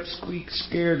little pipsqueak,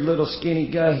 scared little skinny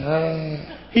guy.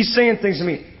 He's saying things to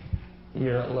me.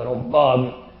 You're a little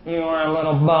bug. You are a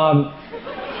little bug.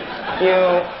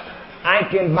 I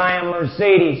can buy a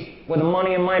Mercedes with the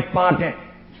money in my pocket.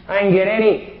 I can get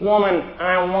any woman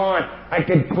I want. I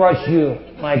could crush you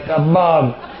like a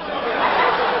bug.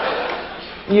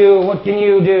 What can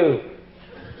you do?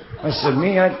 I said,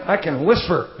 me, I can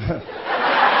whisper.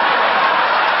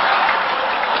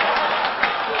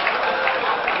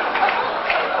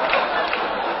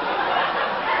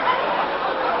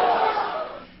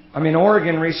 I'm in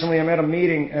Oregon recently. I'm at a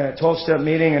meeting, a 12-step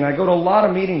meeting, and I go to a lot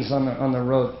of meetings on the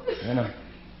road. And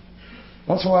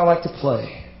once in a while, I like to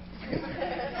play.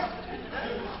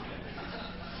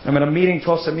 I'm at a meeting,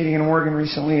 12-step meeting in Oregon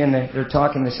recently, and they're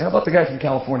talking. They say, how about the guy from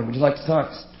California? Would you like to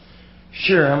talk?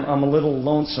 Sure, I'm a little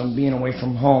lonesome being away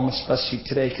from home, especially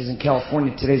today, because in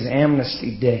California, today's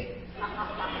Amnesty Day.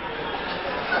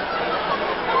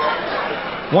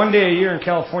 One day a year in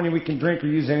California, we can drink or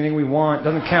use anything we want.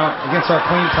 Doesn't count against our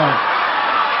clean time.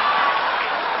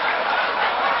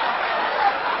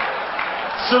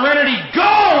 Serenity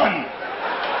gone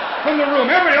from the room.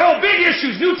 Everybody, big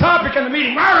issues, new topic in the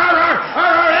meeting. Arr, arr, arr,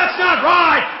 arr, arr, that's not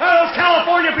right. Those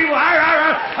California people. Arr, arr,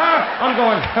 arr, arr. I'm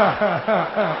going.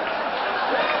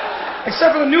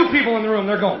 Except for the new people in the room,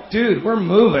 they're going, dude, we're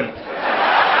moving.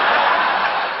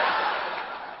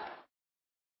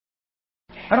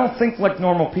 I don't think like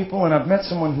normal people, and I've met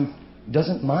someone who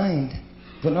doesn't mind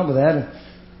putting up with that. And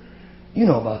you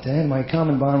know about that. And my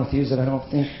common bond with you is that I don't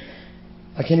think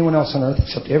like anyone else on earth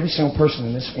except every single person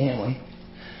in this family.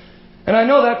 And I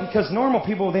know that because normal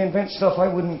people, they invent stuff I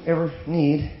wouldn't ever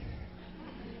need.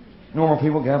 Normal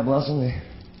people, God bless them,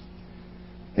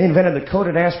 they invented the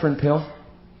coated aspirin pill.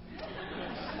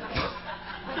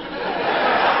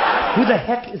 Who the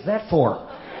heck is that for?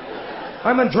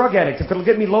 I'm a drug addict. If it'll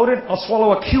get me loaded, I'll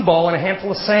swallow a cue ball and a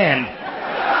handful of sand.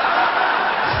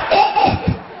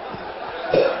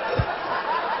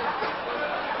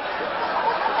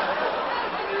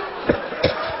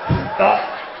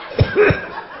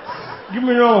 Give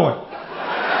me another one.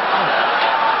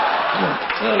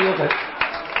 Okay.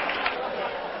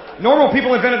 Normal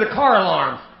people invented the car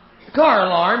alarm. The car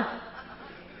alarm.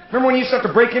 Remember when you used to have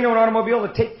to break into an automobile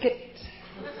to take it?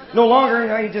 No longer.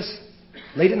 Now you just,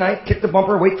 late at night, kick the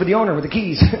bumper, wait for the owner with the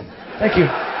keys. Thank you.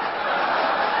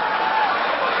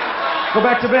 Go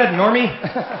back to bed, Normie.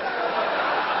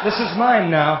 This is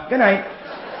mine now. Good night.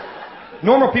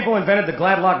 Normal people invented the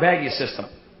Gladlock baggie system.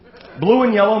 Blue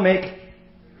and yellow make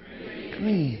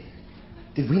green.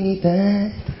 Did we need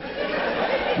that?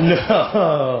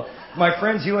 No. My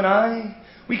friends, you and I,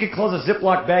 we could close a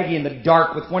Ziploc baggie in the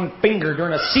dark with one finger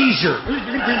during a seizure.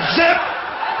 Zip!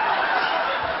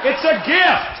 It's a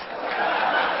gift!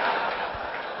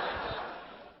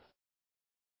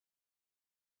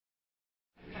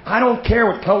 I don't care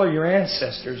what color your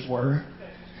ancestors were,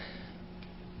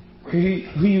 who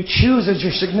you choose as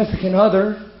your significant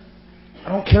other. I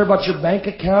don't care about your bank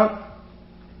account,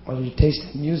 whether you taste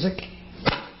in music.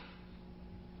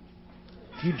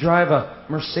 If you drive a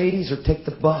Mercedes or take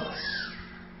the bus.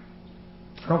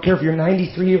 I don't care if you're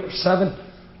 93 or 7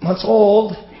 months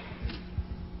old.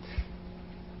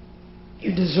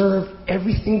 You deserve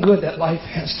everything good that life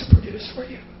has to produce for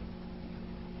you.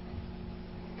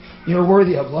 You're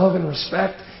worthy of love and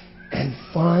respect and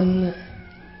fun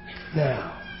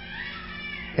now.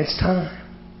 It's time.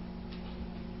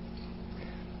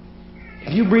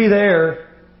 If you breathe air,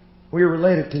 we are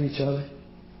related to each other.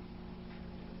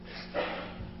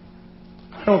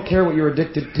 I don't care what you're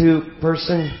addicted to,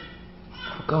 person,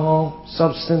 alcohol,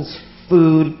 substance,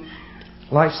 food,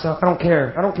 lifestyle. I don't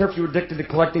care. I don't care if you're addicted to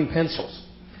collecting pencils.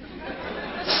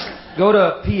 Go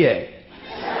to PA.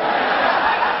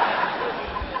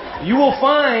 You will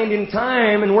find in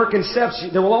time and work in steps,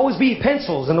 there will always be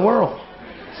pencils in the world.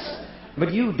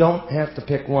 But you don't have to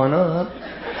pick one up.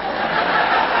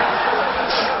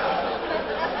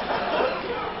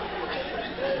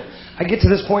 I get to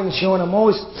this point in the show and I'm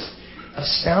always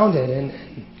astounded and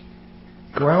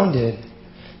grounded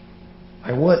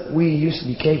by what we used to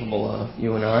be capable of,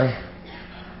 you and I,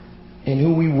 and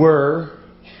who we were,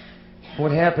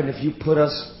 what happened if you put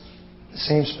us in the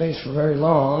same space for very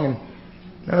long, and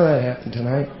none of that happened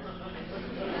tonight.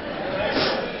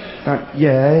 Not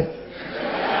yet.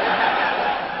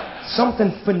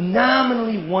 Something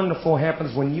phenomenally wonderful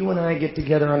happens when you and I get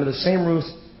together under the same roof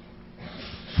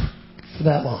for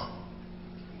that long.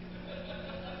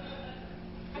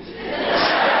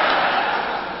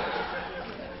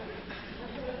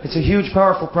 It's a huge,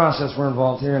 powerful process we're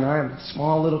involved here, and I am a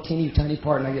small, little, teeny, tiny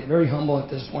part, and I get very humble at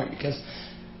this point because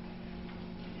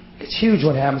it's huge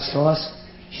what happens to us.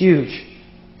 Huge.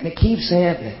 And it keeps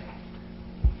happening.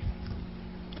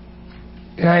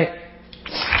 And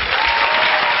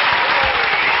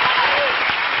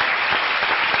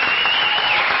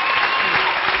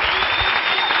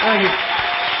thank you.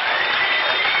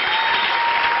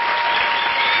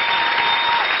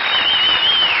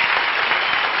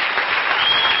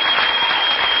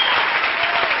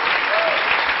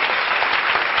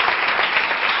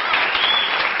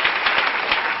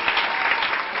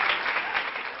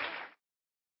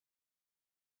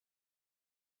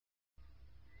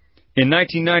 In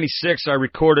 1996, I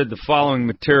recorded the following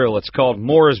material. It's called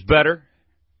More is Better.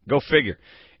 Go figure.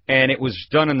 And it was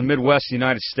done in the Midwest of the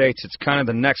United States. It's kind of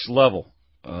the next level,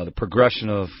 the progression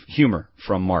of humor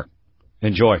from Mark.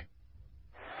 Enjoy.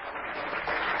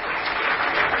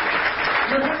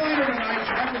 Your headliner tonight,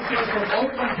 Travis is from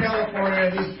Oakland, California.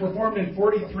 He's performed in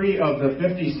 43 of the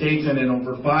 50 states and in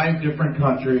over 5 different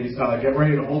countries. Get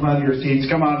ready to hold on to your seats.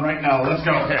 Come on right now. Let's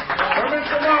go.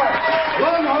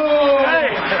 Lundholm! Hey!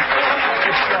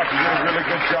 Good stuff. You did a really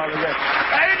good job of that.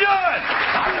 How you doing?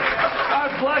 God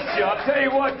bless you. I'll tell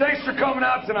you what, thanks for coming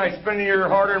out tonight, spending your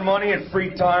hard-earned money and free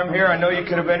time here. I know you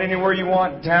could have been anywhere you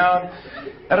want in town.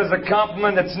 That is a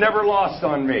compliment that's never lost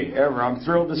on me, ever. I'm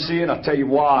thrilled to see it, and I'll tell you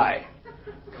why.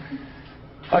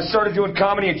 I started doing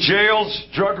comedy in jails,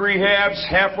 drug rehabs,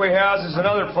 halfway houses, and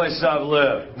other places I've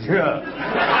lived.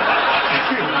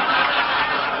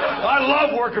 I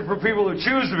love working for people who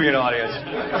choose to be an audience.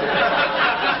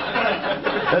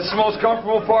 That's the most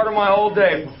comfortable part of my whole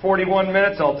day. For 41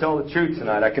 minutes, I'll tell the truth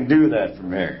tonight. I can do that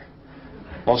from here.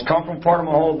 Most comfortable part of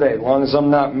my whole day. As long as I'm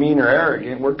not mean or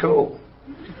arrogant, we're cool.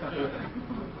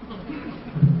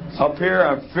 Up here,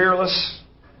 I'm fearless,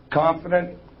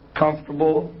 confident,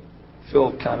 comfortable,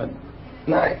 feel kind of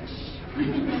nice.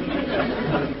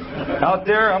 Out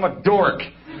there, I'm a dork.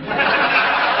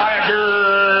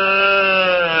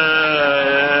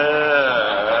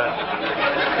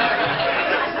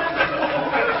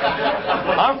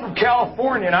 I'm from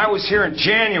California, and I was here in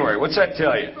January. What's that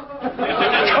tell you?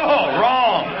 Oh,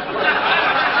 wrong.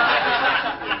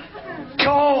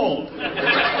 Cold.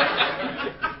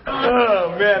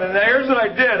 Oh, man, and here's what I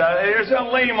did. Here's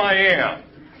how lame I am.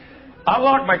 I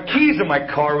locked my keys in my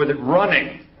car with it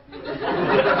running. And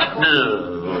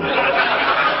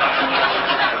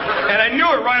I knew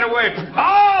it right away.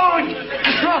 Oh!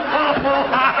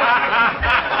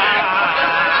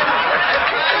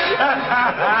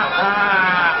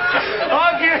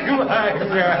 I'll get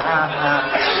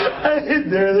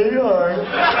there they are.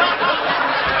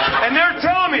 And they're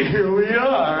telling me, here we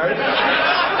are.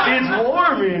 It's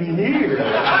warm in here.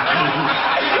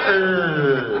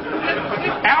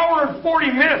 Hour and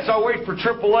 40 minutes I'll wait for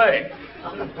AAA.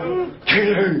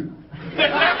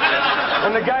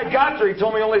 When the guy got there, he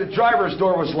told me only the driver's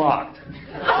door was locked.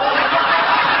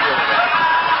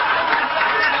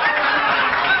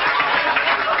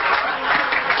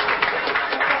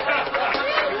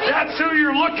 That's who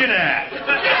you're looking at.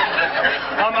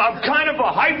 I'm kind of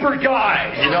a hyper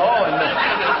guy, you know, and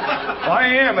I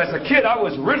am. As a kid, I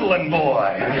was Ritalin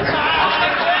boy.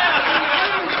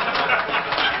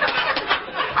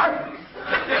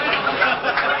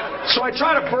 So I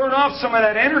try to burn off some of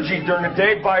that energy during the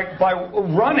day by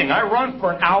running. I run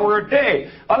for an hour a day.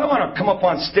 I don't want to come up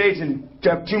on stage and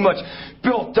have too much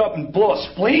built up and blow a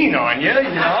spleen on you, you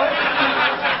know?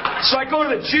 So I go to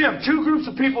the gym. Two groups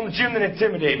of people in the gym that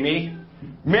intimidate me.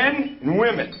 Men and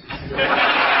women.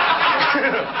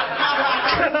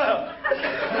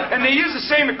 And they use the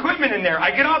same equipment in there. I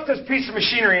get off this piece of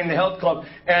machinery in the health club,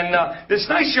 and this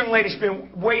nice young lady's been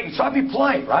waiting, so I'll be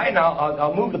polite, right? And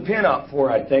I'll move the pin up for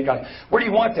her, I think. Where do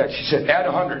you want that? She said, add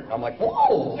 100. I'm like,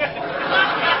 whoa.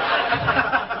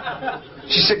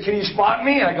 She said, can you spot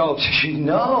me? I go,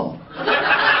 no.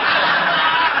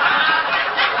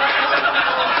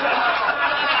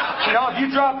 You know, if you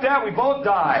drop that, we both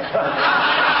die.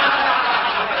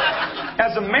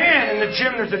 As a man in the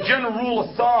gym, there's a general rule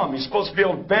of thumb. You're supposed to be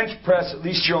able to bench press at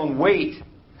least your own weight.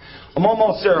 I'm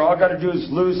almost there. All I got to do is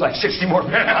lose like 60 more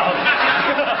pounds.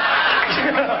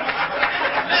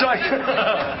 So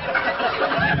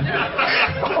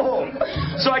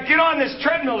I get on this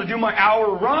treadmill to do my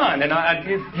hour run, and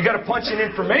you got to punch in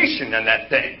information in that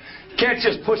thing. You can't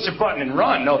just push a button and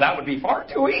run. No, that would be far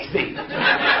too easy.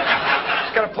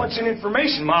 Got to punch in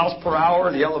information, miles per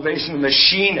hour, the elevation of the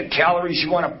machine, the calories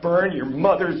you want to burn, your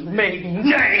mother's maiden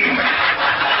name.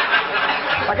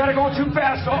 I got to go too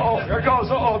fast. Uh-oh, there it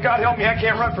goes. Uh-oh, God help me, I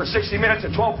can't run for 60 minutes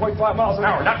at 12.5 miles an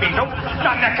hour. Not me, nope.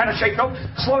 Not in that kind of shape, nope.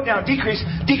 Slow down, decrease,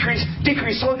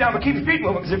 slow down, but keep your feet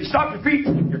moving, because if you stop your feet,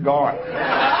 you're gone.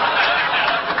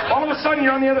 All of a sudden,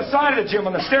 you're on the other side of the gym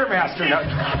on the Stairmaster.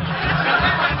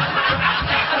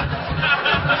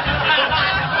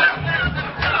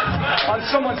 On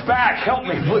someone's back. Help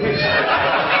me, please.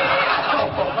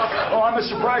 Oh, I'm as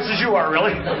surprised as you are,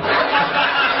 really.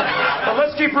 Well,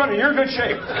 let's keep running. You're in good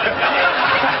shape.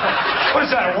 What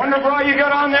is that, a Wonder Bra you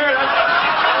got on there?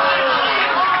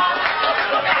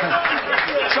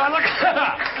 So I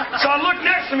look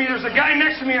next to me. There's a guy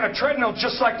next to me on a treadmill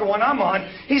just like the one I'm on.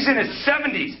 He's in his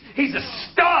 70s. He's a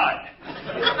stud.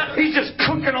 He's just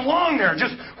cooking along there,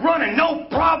 just running, no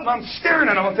problem. I'm staring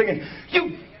at him. I'm thinking,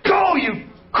 you go, you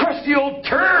crusty old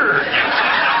turd.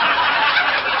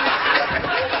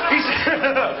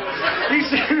 He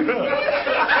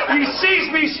sees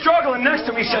me struggling next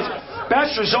to me. He says,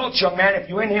 best results, young man, if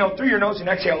you inhale through your nose and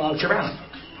exhale out your mouth.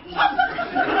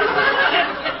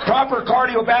 Proper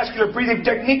cardiovascular breathing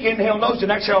technique, inhale nose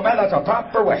and exhale mouth. That's a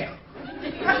proper way.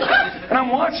 And I'm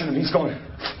watching him. He's going...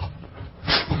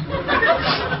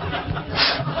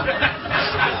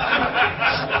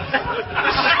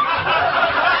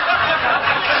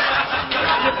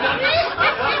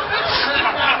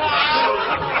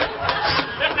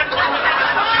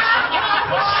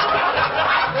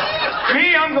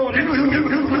 Me, I'm going...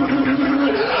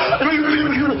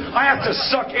 I have to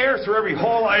suck air through every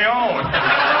hole I own.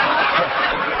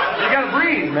 You gotta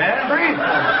breathe, man. Breathe.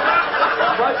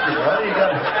 Trust me, brother. You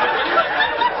gotta...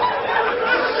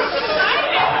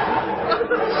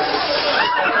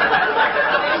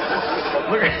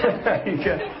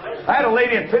 I had a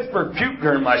lady in Pittsburgh puke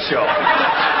during my show.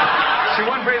 She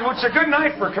wasn't very, which is a good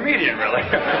night for a comedian, really.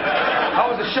 How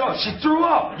was the show? She threw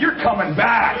up. You're coming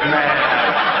back, man.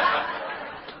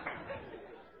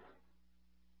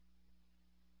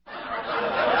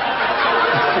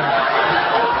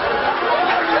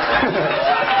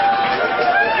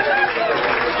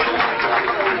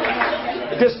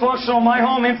 Dysfunctional in my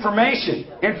home, information.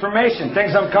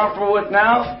 Things I'm comfortable with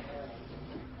now.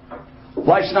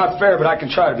 Life's not fair, but I can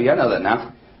try to be. I know that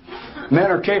now. Men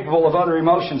are capable of other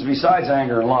emotions besides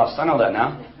anger and lust. I know that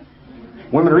now.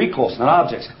 Women are equals, not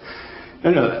objects. I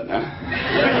know that now.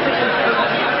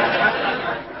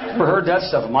 Never heard that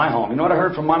stuff in my home. You know what I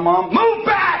heard from my mom? Move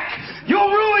back!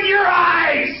 You'll ruin your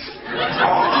eyes!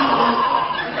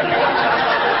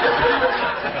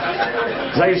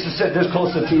 I used to sit this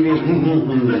close to the TV.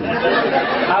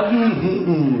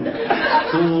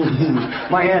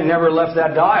 My hand never left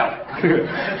that dial.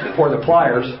 Or the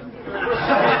pliers.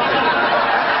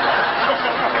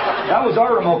 That was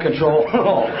our remote control.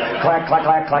 Clack, clack,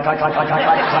 clack, clack, clack, clack, clack, clack,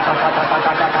 clack, clack, clack, clack,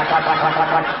 clack, clack, clack, clack, clack, clack,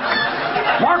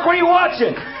 clack. Mark, what are you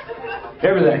watching?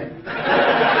 Everything.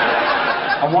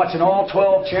 I'm watching all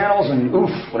 12 channels and oof,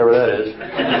 whatever that is.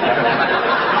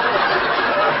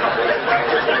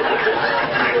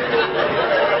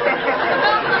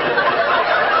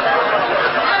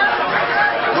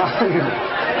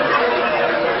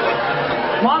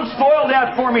 Mom spoiled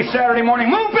that for me Saturday morning.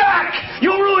 Move back!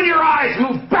 You'll ruin your eyes!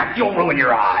 Move back! You'll ruin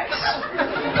your eyes!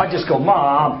 I just go,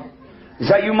 Mom. Is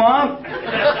that you, Mom?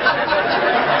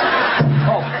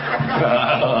 Oh.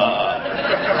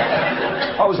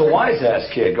 I was a wise-ass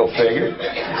kid, go figure.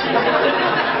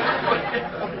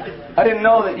 I didn't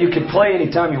know that you could play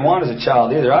anytime you want as a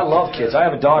child either. I love kids. I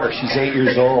have a daughter. She's 8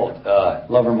 years old.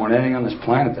 Love her more than anything on this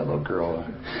planet, that little girl.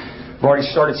 I've already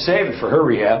started saving for her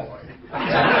rehab.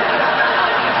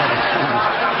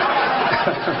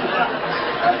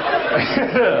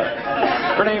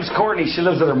 Her name's Courtney. She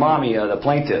lives with her mommy, the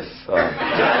plaintiff.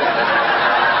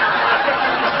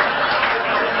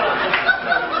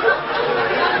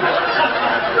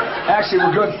 Actually,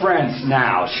 we're good friends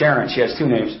now. Sharon, she has 2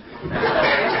 names.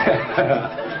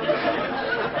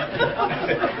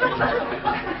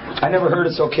 I never heard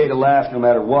it's okay to laugh no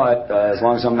matter what, as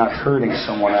long as I'm not hurting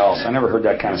someone else. I never heard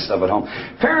that kind of stuff at home.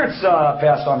 Parents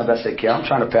passed on the best they can. I'm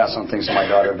trying to pass on things to my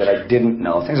daughter that I didn't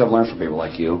know, things I've learned from people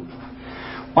like you.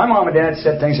 My mom and dad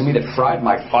said things to me that fried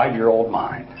my 5-year-old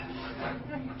mind.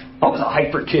 I was a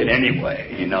hyper kid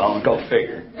anyway, you know, go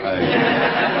figure.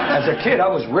 As a kid, I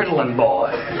was Ritalin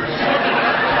boy.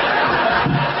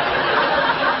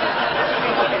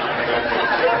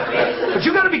 But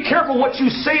you got to be careful what you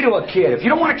say to a kid. If you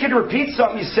don't want a kid to repeat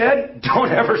something you said,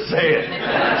 don't ever say it.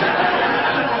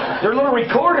 They're little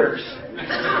recorders,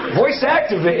 voice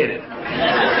activated.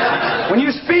 When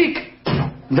you speak,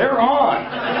 they're on,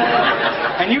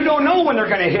 and you don't know when they're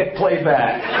going to hit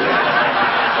playback.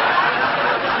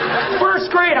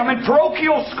 First grade, I'm in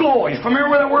parochial school. You familiar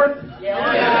with that word?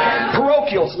 Yeah.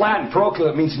 Parochial, it's Latin. Parochial,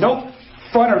 it means no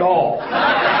fun at all.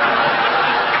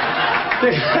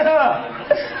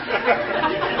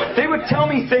 They would tell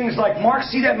me things like, Mark,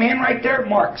 see that man right there?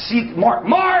 Mark, see, Mark!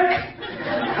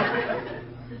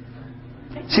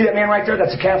 See that man right there?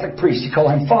 That's a Catholic priest. You call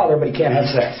him father, but he can't have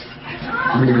sex.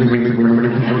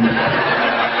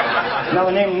 Now,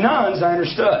 the name nuns, I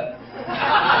understood.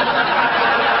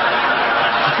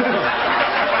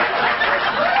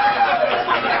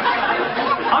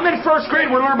 I'm in first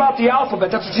grade. We're learning about the alphabet.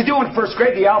 That's what you do in first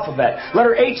grade, the alphabet.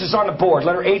 Letter H is on the board.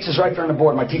 Letter H is right there on the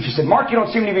board. My teacher said, Mark, you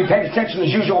don't seem to be paying attention as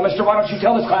usual, mister. Why don't you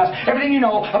tell this class everything you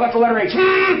know about the letter H?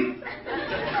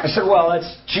 I said, well, that's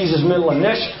Jesus' middle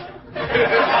initial.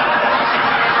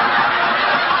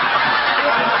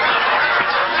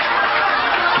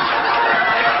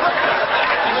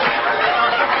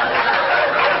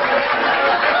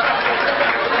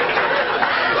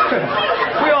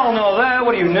 We all know that.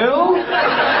 What, are you new?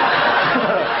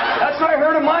 That's what I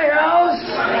heard in my house.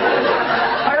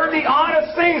 I heard the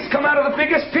oddest things come out of the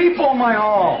biggest people in my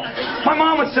home. My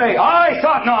mom would say, I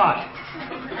thought not.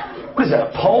 What is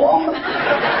that, a poem?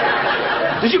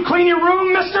 Did you clean your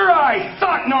room, mister? I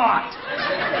thought not.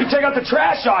 You take out the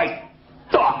trash? I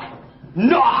thought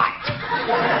not.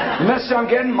 The message I'm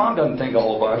getting? Mom doesn't think a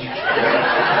whole bunch.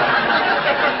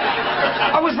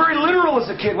 I was very literal as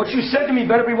a kid. What you said to me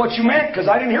better be what you meant, because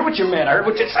I didn't hear what you meant. I heard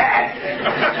what you said.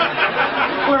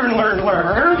 Learn.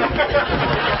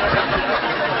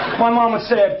 My mom would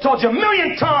say, I've told you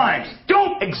 1,000,000 times,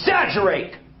 don't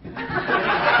exaggerate.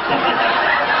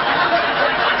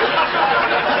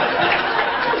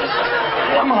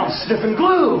 My mom's sniffing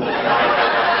glue.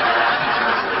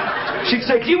 She'd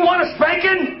say, do you want a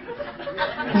spanking?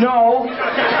 No.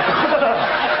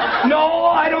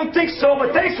 No, I don't think so,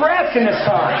 but thanks for asking this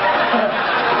time.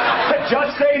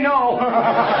 Just say no.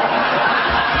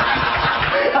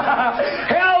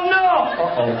 Hell no.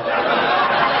 Uh-oh.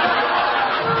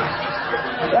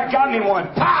 That got me one.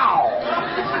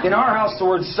 Pow! In our house, the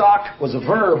word sock was a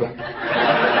verb.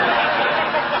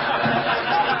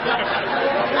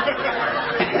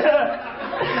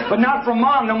 But not from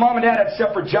Mom. No, Mom and Dad had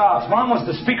separate jobs. Mom was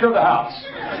the Speaker of the House.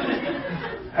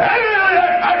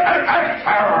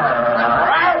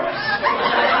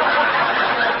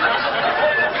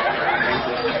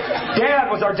 Dad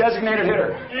was our designated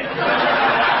hitter.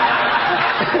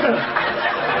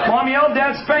 Mom yelled,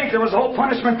 Dad spanked. There was a whole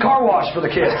punishment car wash for the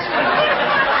kids.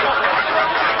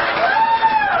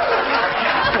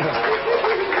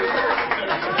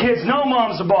 Kids know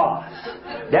Mom's the boss.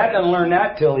 Dad doesn't learn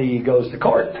that till he goes to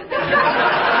court.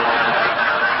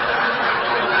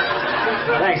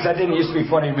 Thanks, that didn't used to be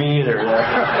funny to me either.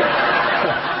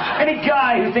 Any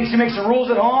guy who thinks he makes the rules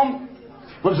at home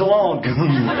lives alone.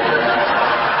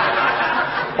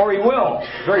 Or he will,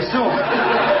 very soon.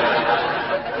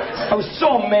 I was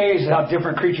so amazed at how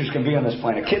different creatures can be on this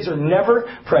planet. Kids are never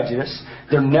prejudiced.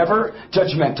 They're never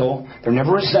judgmental. They're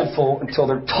never resentful until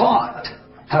they're taught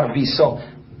how to be so.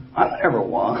 I never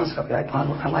was.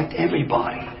 I liked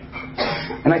everybody.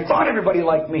 And I thought everybody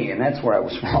liked me, and that's where I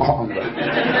was wrong.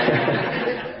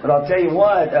 But I'll tell you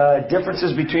what,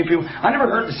 differences between people. I never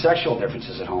heard the sexual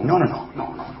differences at home. No.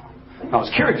 I was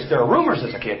curious. There were rumors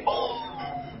as a kid.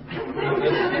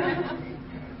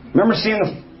 Remember seeing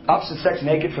the opposite sex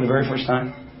naked for the very first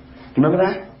time? Do you remember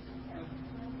that?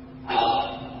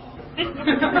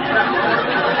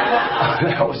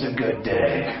 That was a good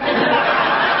day.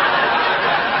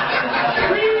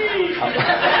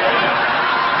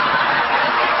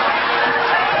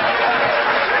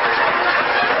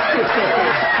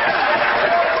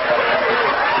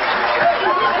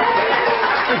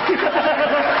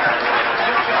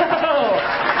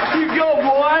 You go,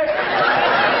 boy.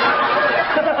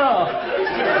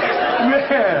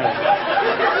 Man.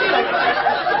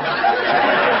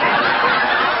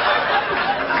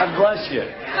 God bless you.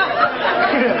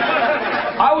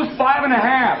 I was 5 1/2.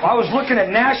 I was looking at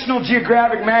National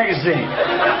Geographic magazine.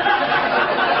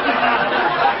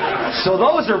 So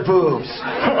those are boobs.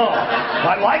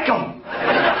 I like them.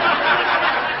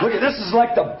 Look at this, is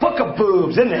like the book of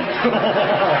boobs, isn't it?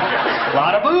 A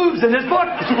lot of boobs in this book.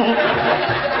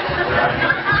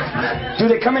 Do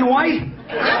they come in white?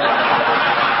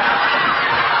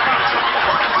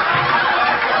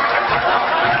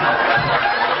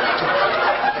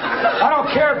 I don't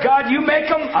care, God, you make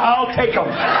them, I'll take them.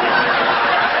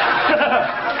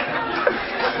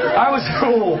 I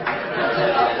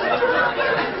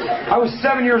was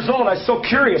 7 years old. I was so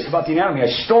curious about the anatomy. I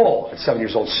stole at 7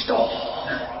 years old.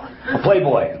 A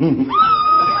Playboy.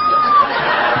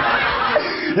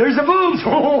 There's a boobs.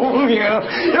 Oh, yeah.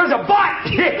 There's a butt.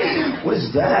 What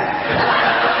is that?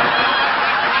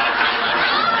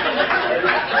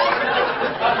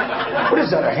 What is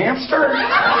that, a hamster?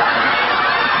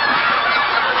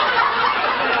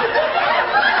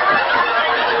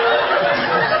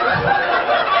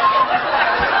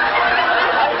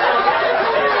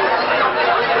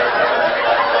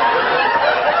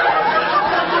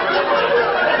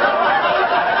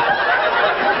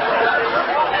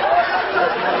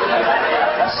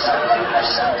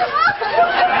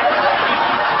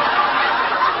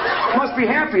 Must be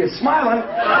happy. It's smiling.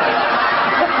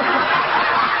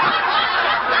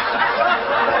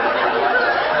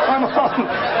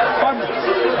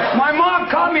 My mom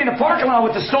caught me in the parking lot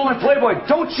with the stolen Playboy.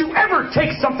 Don't you ever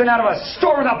take something out of a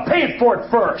store without paying for it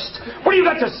first. What do you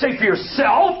got to say for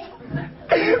yourself?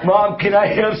 Mom, can I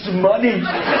have some money?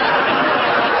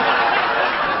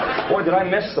 Boy, did I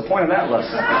miss the point of that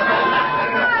lesson.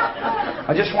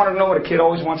 I just want to know what a kid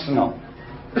always wants to know.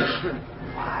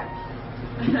 Why?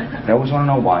 They always want to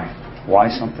know why. Why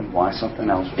something else,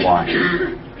 why?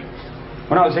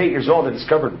 When I was 8 years old, I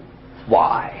discovered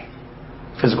why.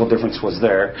 Physical difference was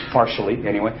there, partially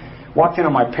anyway. Walked in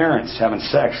on my parents having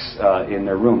sex in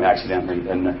their room accidentally.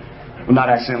 And well, not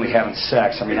accidentally having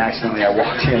sex. I mean, accidentally I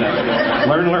walked in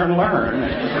and learn.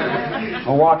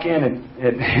 I walk in and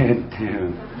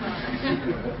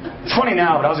it's funny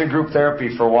now, but I was in group therapy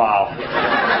for a while.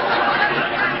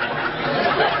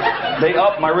 They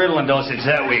upped my Ritalin dosage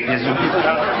that week.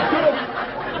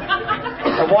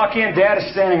 I walk in, Dad is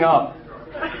standing up.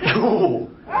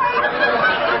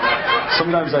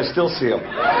 Sometimes I still see him.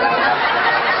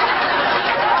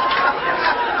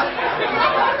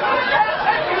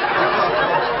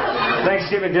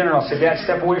 Thanksgiving dinner, I'll say, Dad,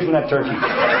 step away from that turkey.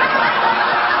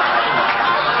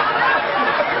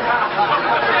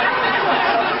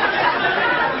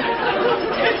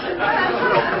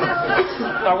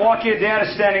 I walk in, Dad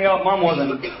is standing up. Mom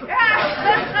wasn't.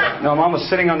 No, Mom was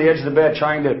sitting on the edge of the bed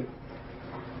trying to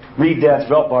read Dad's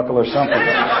belt buckle or something.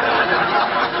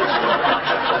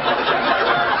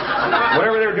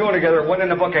 Whatever they were doing together, it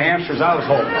wasn't in the book of hamsters I was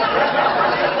holding.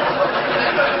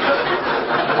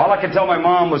 All I could tell my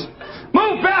mom was,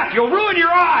 "Move back, you'll ruin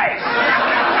your eyes."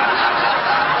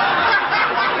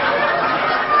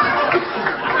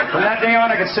 From that day on,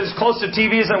 I could sit as close to the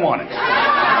TV as I wanted.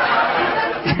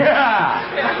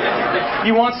 Yeah.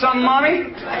 You want something,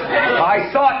 Mommy?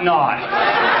 I thought not.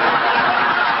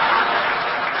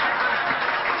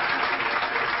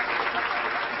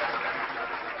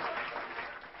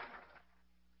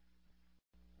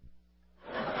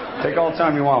 Take all the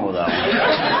time you want with that one.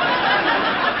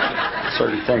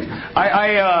 Certain things.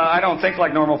 I don't think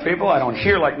like normal people. I don't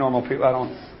hear like normal people.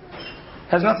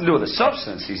 Has nothing to do with the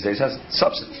substance these days. It has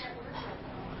substance.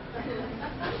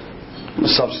 I'm a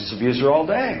substance abuser all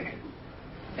day.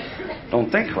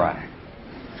 Don't think right.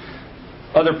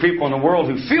 Other people in the world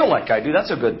who feel like I do,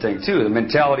 that's a good thing too. The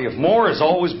mentality of more is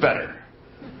always better.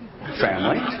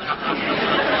 Family.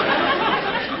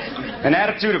 An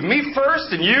attitude of me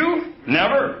first and you,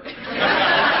 never.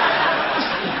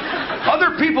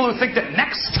 Other people who think that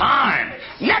next time,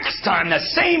 the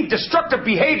same destructive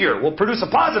behavior will produce a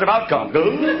positive outcome.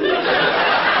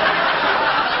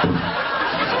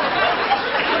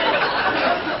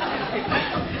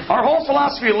 Our whole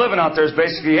philosophy of living out there is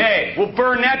basically, hey, we'll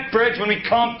burn that bridge when we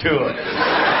come to it.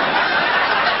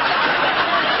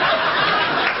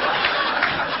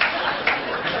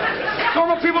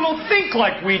 Normal people don't think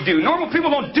like we do. Normal people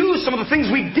don't do some of the things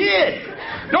we did.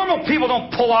 Normal people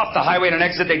don't pull off the highway at an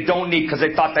exit they don't need because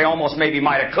they thought they almost maybe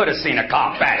might have could have seen a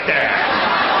cop back there.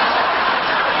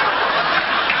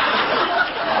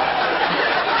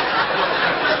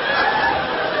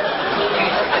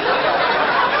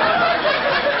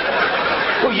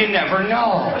 Well, you never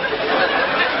know.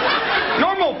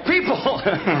 Normal people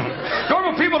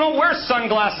don't wear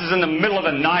sunglasses in the middle of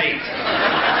the night.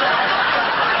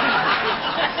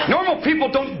 Normal people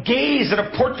don't gaze at a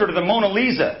portrait of the Mona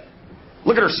Lisa,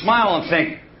 look at her smile and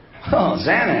think, oh,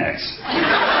 Xanax.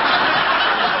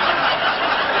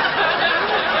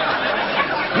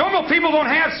 Normal people don't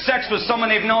have sex with someone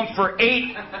they've known for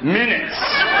 8 minutes.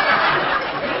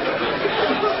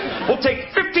 We'll take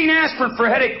 15 aspirin for a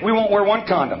headache. We won't wear one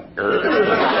condom.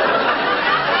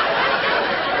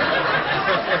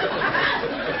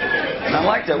 Not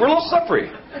like that. We're a little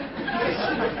slippery.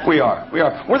 We are. You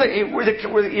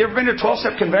ever been to a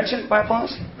 12-step convention by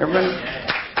applause? Ever been?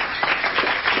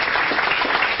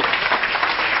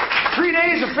 3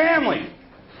 days of family.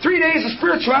 3 days of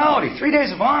spirituality. 3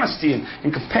 days of honesty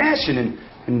and compassion.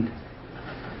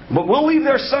 But we'll leave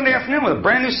there Sunday afternoon with a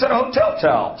brand new set of hotel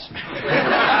towels.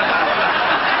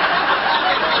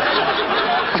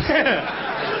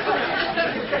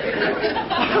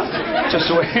 Just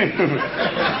the way.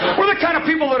 We're the kind of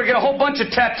people that get a whole bunch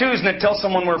of tattoos and then tell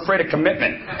someone we're afraid of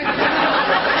commitment.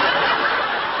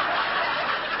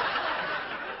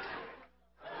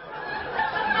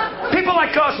 People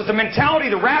like us with the mentality,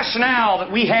 the rationale that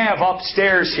we have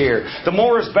upstairs here, the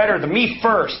more is better, the me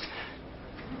first.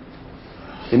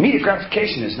 The immediate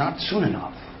gratification is not soon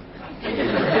enough.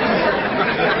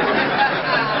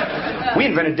 We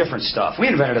invented different stuff. We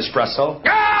invented espresso.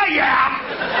 Ah, yeah!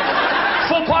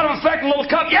 Full bottom effect, a little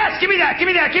cup. Yes, give me that.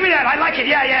 I like it.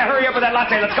 Yeah, hurry up with that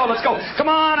latte. Let's go. Come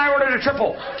on, I ordered a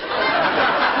triple.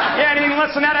 Yeah, anything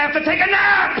less than that, I have to take a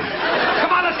nap.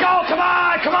 Come on, let's go. Come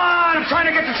on. I'm trying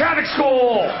to get to traffic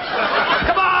school.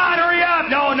 Come on, hurry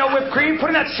up. No whipped cream. Put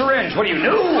in that syringe. What are you,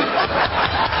 new?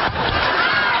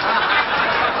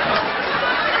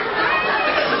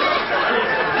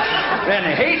 Man,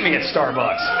 they hate me at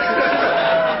Starbucks.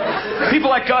 People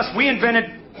like us, we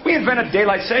invented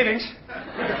daylight savings.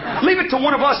 Leave it to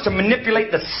one of us to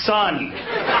manipulate the sun.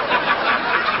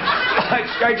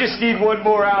 I just need 1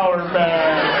 more hour,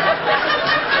 man.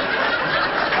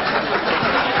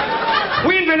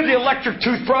 We invented the electric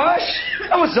toothbrush.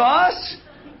 That was us.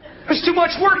 There's too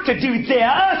much work to do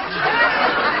that.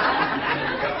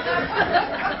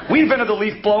 We invented the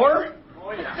leaf blower.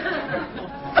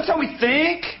 That's how we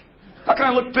think. How can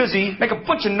I look busy, make a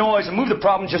bunch of noise, and move the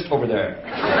problem just over there?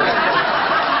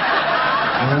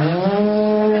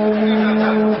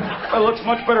 Well, it looks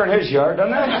much better in his yard,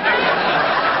 doesn't it?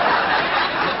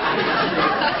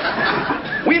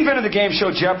 We invented the game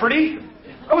show Jeopardy.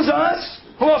 That was us.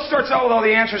 Who else starts out with all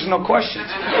the answers and no questions?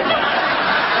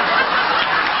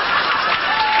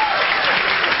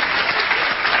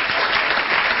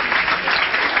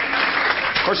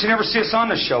 Of course, you never see us on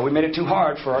this show. We made it too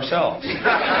hard for ourselves.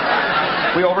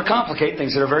 We overcomplicate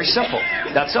things that are very simple.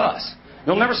 That's us.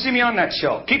 You'll never see me on that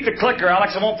show. Keep the clicker,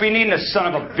 Alex. I won't be needing this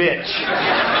son of a bitch.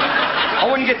 I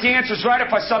wouldn't get the answers right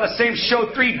if I saw the same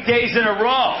show 3 days in a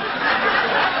row.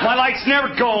 My light's never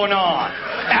going on.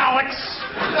 Alex.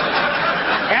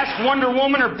 Ask Wonder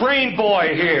Woman or Brain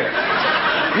Boy here.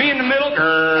 Me in the middle.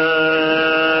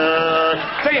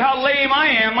 Tell you how lame I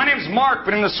am. My name's Mark,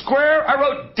 but in the square, I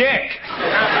wrote Dick.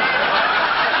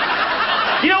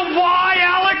 You know why,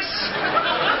 Alex?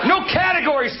 No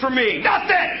categories for me.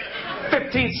 Nothing.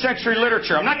 15th century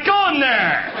literature. I'm not going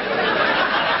there.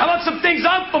 How about some things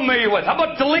I'm familiar with? How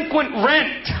about delinquent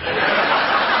rent?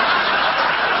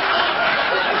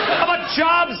 How about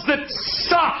jobs that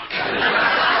suck?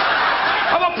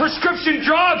 How about prescription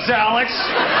drugs, Alex?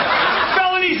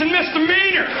 Felonies and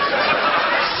misdemeanors.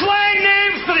 Slang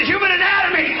names for the human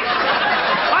anatomy.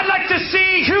 I'd like to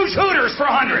see huge hooters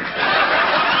for 100.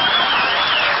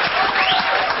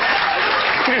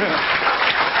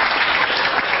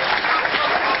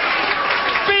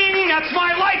 Bing, that's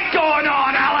my light going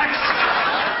on, Alex.